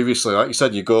previously, like you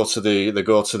said, they go to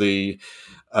the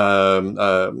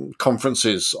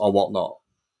conferences or whatnot.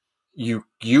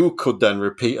 You could then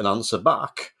repeat an answer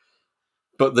back,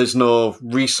 but there's no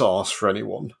resource for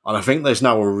anyone. And I think there's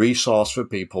now a resource for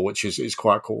people, which is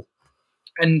quite cool.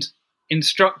 And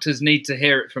instructors need to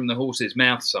hear it from the horse's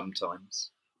mouth sometimes.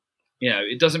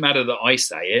 It doesn't matter that I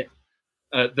say it,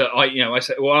 I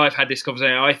say, well, I've had this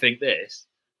conversation, I think this.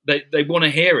 They want to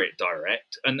hear it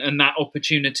direct, and that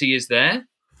opportunity is there.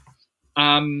 But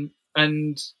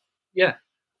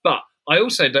I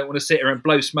also don't want to sit here and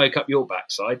blow smoke up your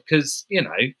backside because,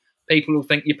 people will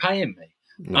think you're paying me.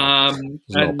 No, there's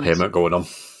no payment going on.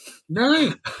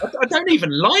 No, I don't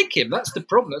even like him. That's the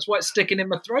problem. That's why it's sticking in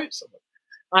my throat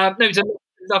somewhere. No, he's a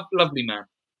lovely man.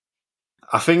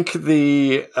 I think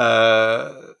the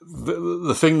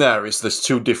thing there is there's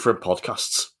two different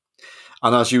podcasts,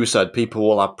 and as you said, people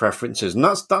will have preferences, and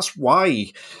that's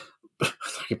why I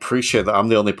appreciate that I'm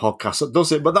the only podcast that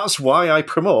does it, but that's why I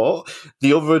promote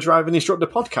the other driving instructor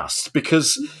podcast,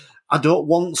 because I don't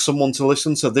want someone to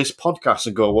listen to this podcast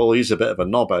and go, well, he's a bit of a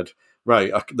knobhead,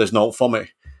 right? There's no for me.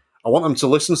 I want them to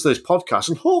listen to this podcast,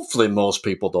 and hopefully most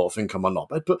people don't think I'm a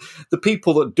knobhead, but the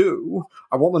people that do,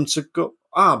 I want them to go,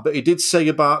 but he did say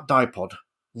about Dipod.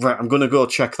 Right, I'm going to go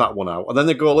check that one out. And then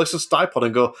they go listen to Dipod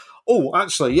and go, oh,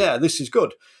 actually, yeah, this is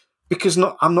good. Because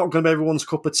I'm not going to be everyone's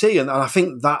cup of tea. And I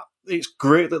think that it's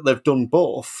great that they've done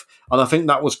both. And I think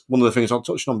that was one of the things I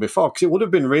touched on before, because it would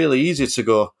have been really easy to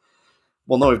go,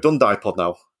 well, no, we've done Dipod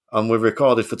now, and we've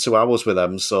recorded for 2 hours with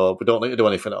them, so we don't need to do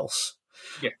anything else.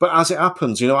 Yeah. But as it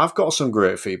happens, I've got some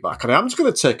great feedback, and I'm just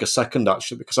going to take a second,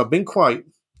 actually, because I've been quite,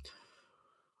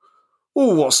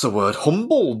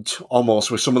 humbled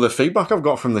almost with some of the feedback I've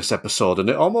got from this episode. And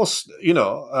it almost,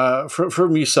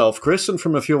 from yourself, Chris, and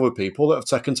from a few other people that have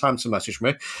taken time to message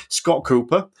me. Scott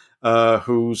Cooper,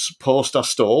 whose post I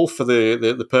stole for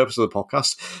the purpose of the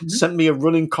podcast, sent me a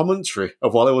running commentary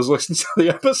of while I was listening to the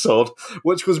episode,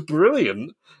 which was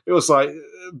brilliant. It was like,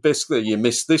 basically, you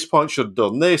missed this point, should have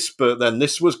done this, but then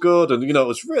this was good. And, it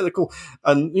was really cool.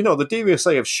 And, the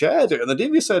DVSA have shared it, and the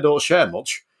DVSA don't share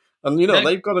much. And,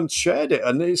 they've gone and shared it.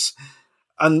 And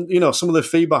some of the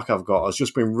feedback I've got has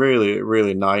just been really,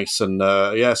 really nice. And,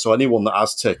 so anyone that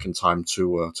has taken time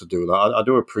to do that, I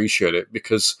do appreciate it,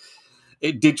 because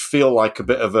it did feel like a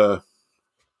bit of a,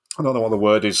 I don't know what the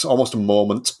word is, almost a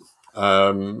moment.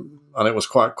 And it was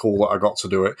quite cool that I got to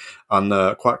do it,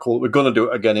 and quite cool that we're going to do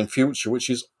it again in future, which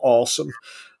is awesome.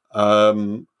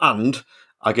 And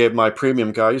I gave my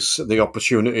premium guys the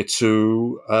opportunity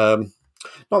to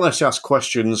not necessarily ask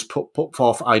questions, put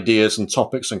forth ideas and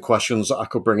topics and questions that I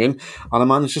could bring in, and I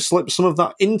managed to slip some of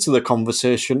that into the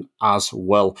conversation as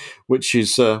well, which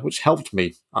helped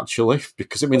me, actually,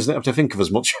 because it means I don't have to think of as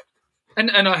much.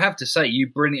 And I have to say, you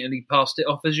brilliantly passed it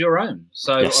off as your own.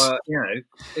 So, yes.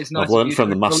 It's nice. I've learned from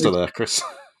the master there, Chris.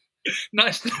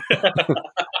 Nice.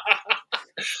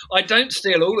 I don't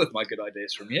steal all of my good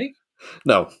ideas from you.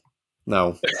 No.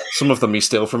 Some of them you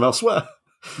steal from elsewhere.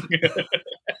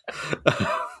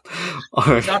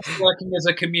 That's working as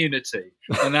a community,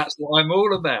 and that's what I'm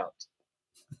all about.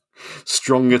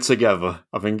 Stronger together,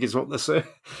 I think is what they say.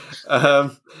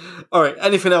 All right,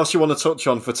 anything else you want to touch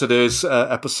on for today's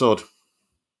episode?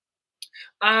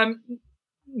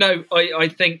 No, I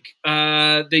think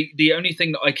the only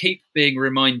thing that I keep being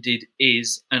reminded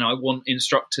is, and I want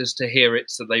instructors to hear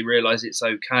it so they realise it's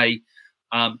okay.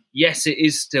 Yes, it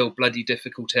is still bloody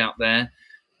difficult out there.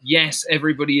 Yes,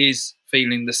 everybody is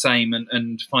feeling the same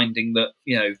and finding that,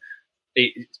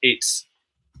 it's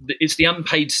the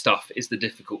unpaid stuff is the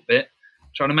difficult bit.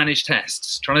 Trying to manage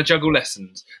tests, trying to juggle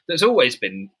lessons. There's always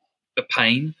been a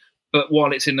pain, but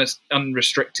while it's in an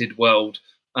unrestricted world,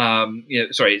 while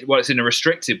it's in a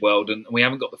restricted world and we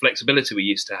haven't got the flexibility we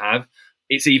used to have,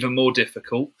 it's even more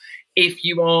difficult. If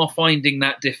you are finding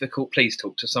that difficult, please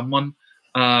talk to someone,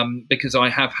 because I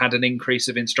have had an increase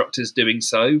of instructors doing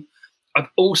so. I've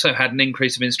also had an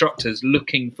increase of instructors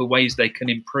looking for ways they can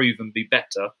improve and be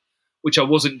better, which I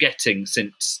wasn't getting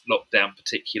since lockdown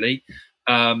particularly,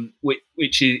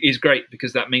 which is great,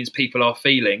 because that means people are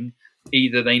feeling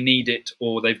either they need it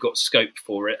or they've got scope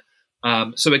for it.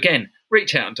 So again,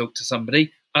 reach out and talk to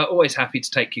somebody. Always happy to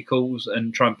take your calls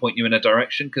and try and point you in a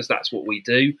direction, because that's what we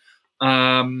do.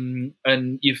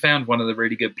 And you've found one of the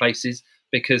really good places,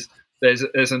 because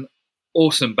there's an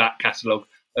awesome back catalogue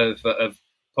of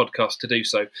podcasts to do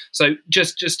so. So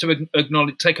just to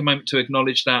acknowledge, take a moment to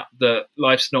acknowledge that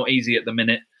life's not easy at the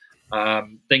minute.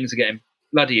 Things are getting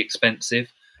bloody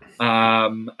expensive.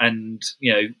 And,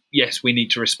 yes, we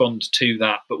need to respond to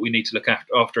that, but we need to look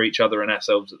after each other and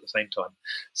ourselves at the same time.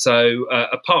 So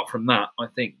apart from that, I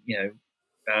think,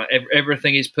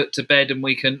 everything is put to bed, and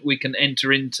we can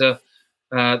enter into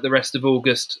the rest of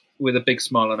August with a big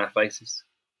smile on our faces.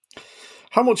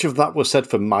 How much of that was said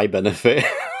for my benefit?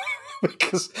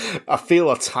 Because I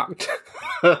feel attacked.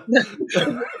 Not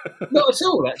at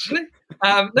all, actually.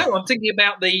 No, I'm thinking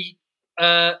about the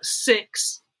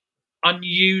 6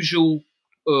 unusual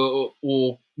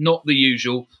or not the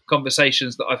usual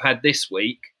conversations that I've had this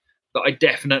week that I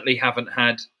definitely haven't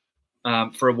had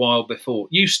for a while before.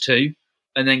 Used to,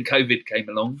 and then COVID came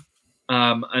along,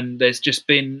 and there's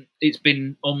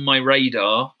on my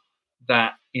radar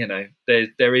that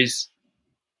there's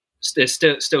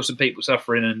still some people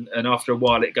suffering, and after a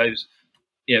while it goes,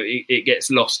 it gets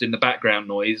lost in the background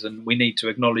noise, and we need to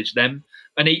acknowledge them.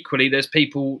 And equally, there's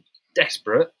people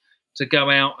desperate to go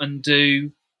out and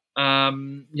do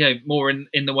more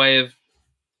in the way of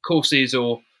courses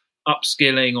or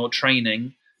upskilling or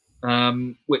training,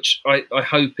 which I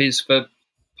hope is for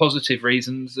positive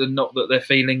reasons and not that they're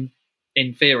feeling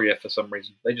inferior for some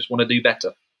reason. They just want to do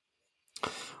better.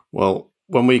 Well,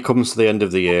 when we come to the end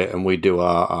of the year and we do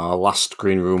our last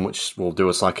green room, which will do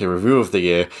us like a review of the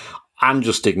year, I'm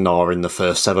just ignoring the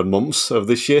first 7 months of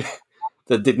this year.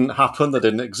 That didn't happen, that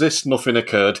didn't exist, nothing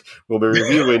occurred. We'll be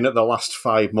reviewing the last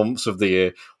 5 months of the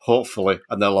year, hopefully,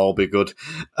 and they'll all be good.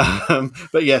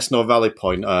 But yes, no, valid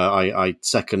point. I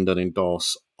second and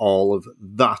endorse all of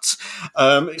that.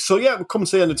 So yeah, we've come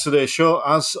to the end of today's show.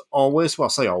 As always, well, I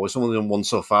say always, only done one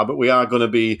so far, but we are going to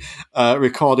be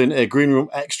recording a Green Room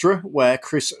Extra where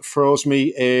Chris throws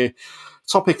me a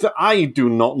topic that I do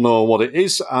not know what it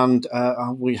is, and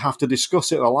we have to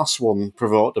discuss it. The last one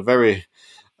provoked a very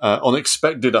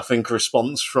unexpected, I think,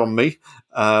 response from me.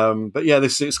 But yeah,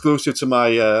 this is exclusive to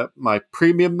my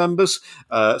premium members,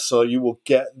 so you will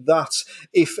get that.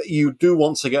 If you do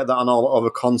want to get that and all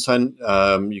other content,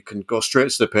 you can go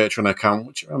straight to the Patreon account,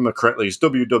 which, if I remember correctly, is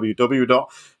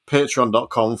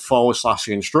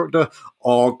www.patreon.com/instructor,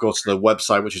 or go to the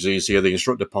website, which is easier,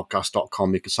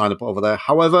 theinstructorpodcast.com. You can sign up over there.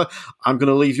 However, I'm going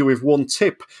to leave you with one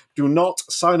tip. Do not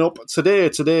sign up today.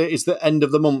 Today is the end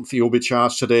of the month. You'll be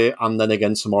charged today and then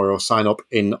again tomorrow. Sign up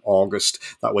in August.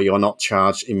 That way you're not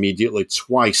charged immediately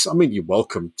twice. I mean, you're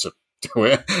welcome to do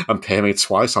it and pay me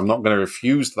twice. I'm not going to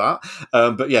refuse that.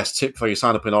 But yes, tip for you,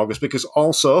 sign up in August, because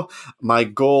also my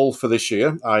goal for this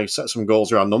year, I set some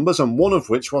goals around numbers, and one of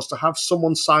which was to have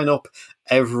someone sign up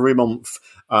every month.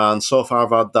 And so far,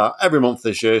 I've had that every month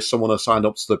this year. Someone has signed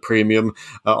up to the premium.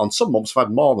 On some months, I've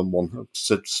had more than one,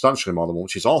 substantially more than one,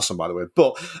 which is awesome, by the way.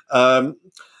 But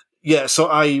yeah, so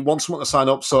I want someone to sign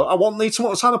up. So I need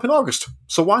someone to sign up in August.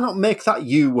 So why not make that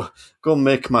you? Go and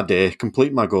make my day,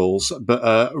 complete my goals.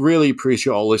 But really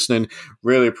appreciate you all listening.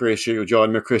 Really appreciate you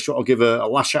joining me, Chris. I'll give a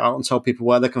last shout out and tell people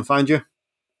where they can find you.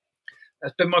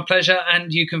 It's been my pleasure,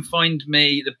 and you can find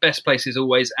me, the best place is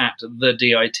always at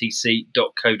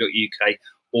theditc.co.uk,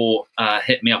 or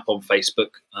hit me up on Facebook.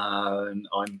 I'm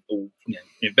all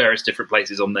in various different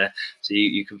places on there, so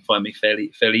you can find me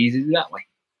fairly easily that way.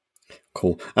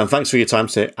 Cool. And thanks for your time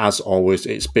today. As always,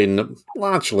 it's been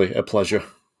largely a pleasure.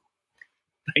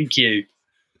 Thank you.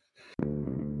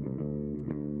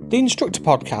 The Instructor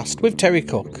Podcast with Terry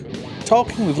Cook,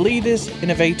 talking with leaders,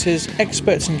 innovators,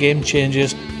 experts and game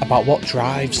changers about what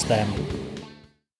drives them.